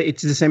much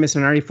it's the same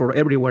scenario for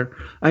everywhere.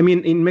 I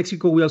mean, in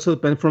Mexico, we also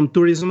depend from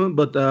tourism,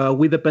 but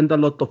we depend a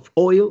lot of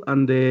oil,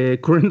 and the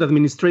current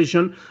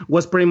administration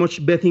was pretty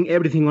much betting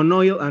everything on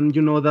oil. And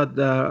you know that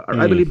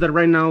I believe that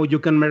right now you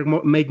can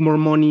make more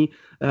money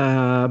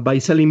by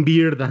selling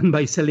beer than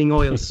by selling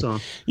oil. So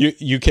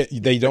you can.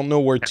 They don't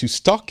know where to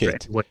stock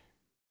it.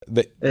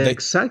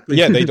 Exactly.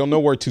 Yeah, they don't know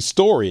where to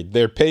store it.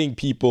 They're paying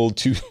people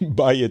to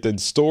buy it and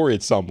store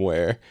it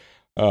somewhere.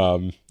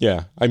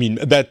 Yeah, I mean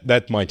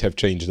that might have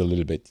changed a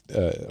little bit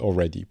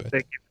already, but they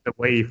give it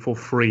away for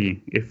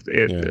free. If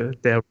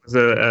there was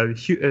a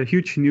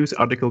huge news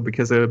article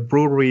because a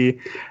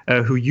brewery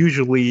who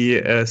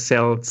usually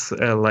sells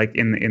like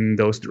in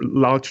those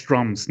large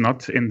drums,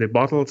 not in the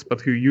bottles,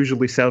 but who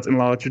usually sells in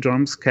large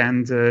drums,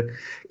 can't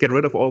get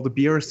rid of all the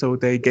beer, so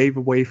they gave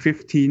away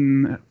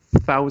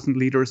 15,000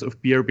 liters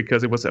of beer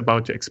because it was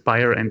about to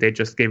expire, and they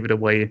just gave it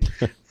away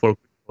for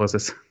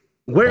causes.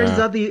 Where is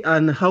that,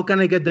 and how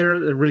can I get there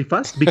really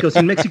fast? Because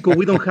in Mexico,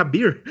 we don't have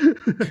beer.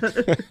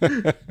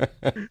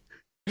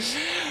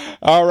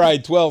 All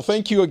right. Well,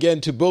 thank you again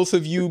to both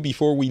of you.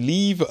 Before we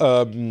leave,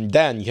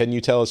 Dan, can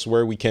you tell us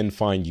where we can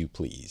find you,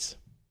 please?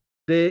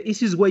 The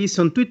easiest way is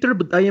on Twitter,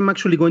 but I am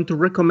actually going to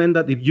recommend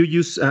that if you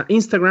use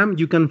Instagram,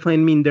 you can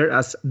find me in there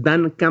as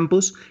Dan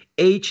Campos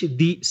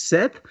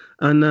HDZ,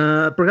 and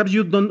perhaps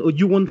you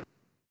won't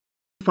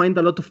find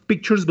a lot of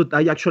pictures, but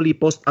I actually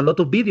post a lot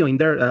of video in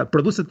there,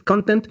 produced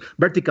content,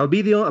 vertical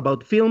video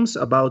about films,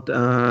 about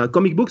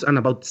comic books, and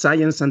about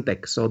science and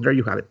tech. So there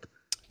you have it.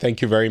 Thank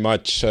you very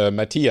much.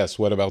 Matthias,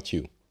 what about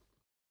you?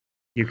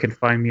 You can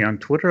find me on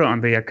Twitter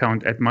on the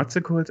account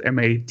 @Matzekult,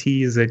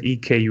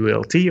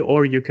 MATZEKULT,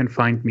 or you can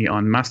find me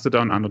on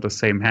Mastodon under the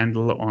same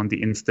handle on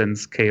the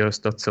instance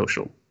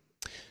chaos.social.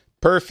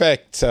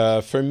 Perfect.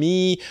 For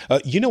me,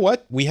 you know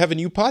what? We have a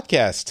new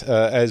podcast.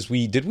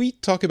 Did we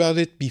talk about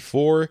it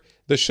before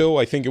the show?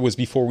 I think it was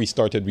before we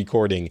started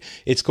recording.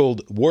 It's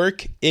called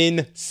Work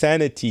in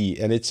Sanity,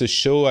 and it's a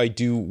show I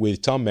do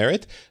with Tom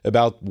Merritt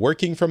about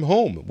working from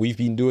home. We've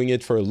been doing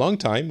it for a long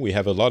time. We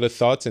have a lot of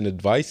thoughts and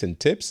advice and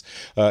tips.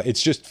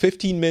 It's just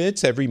 15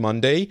 minutes every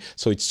Monday,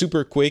 so it's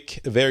super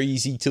quick, very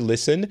easy to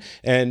listen,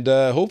 and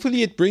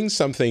hopefully it brings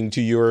something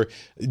to your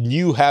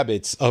new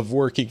habits of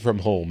working from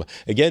home.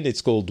 Again,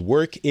 it's called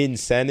Work in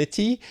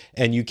Sanity,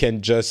 and you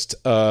can just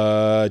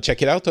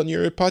check it out on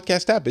your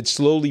podcast app. It's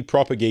slowly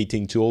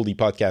propagating to all the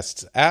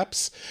podcasts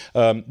apps,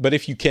 but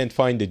if you can't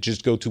find it,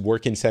 just go to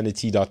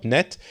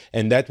workinsanity.net,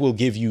 and that will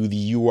give you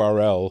the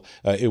URL.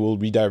 It will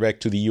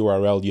redirect to the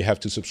URL you have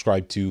to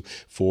subscribe to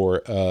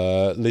for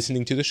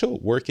listening to the show,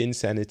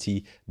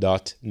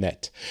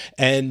 workinsanity.net.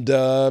 And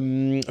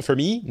for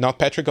me, Not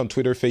Patrick on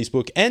Twitter,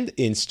 Facebook, and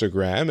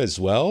Instagram as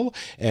well,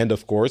 and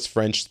of course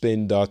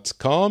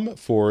frenchspin.com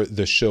for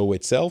the show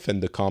itself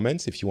and the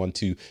comments if you want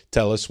to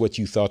tell us what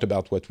you thought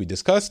about what we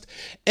discussed,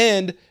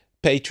 and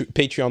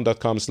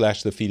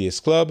patreon.com/the Phileas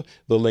Club.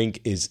 The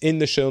link is in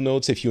the show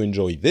notes. If you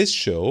enjoy this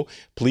show,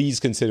 please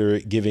consider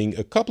giving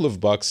a couple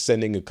of bucks,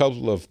 sending a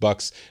couple of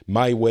bucks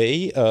my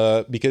way,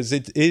 because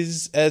it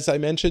is, as I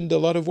mentioned, a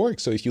lot of work.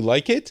 So if you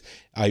like it,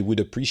 I would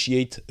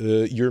appreciate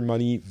your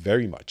money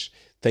very much.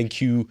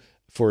 Thank you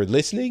for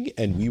listening,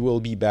 and we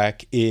will be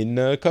back in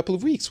a couple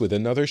of weeks with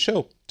another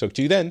show. Talk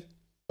to you then.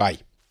 Bye.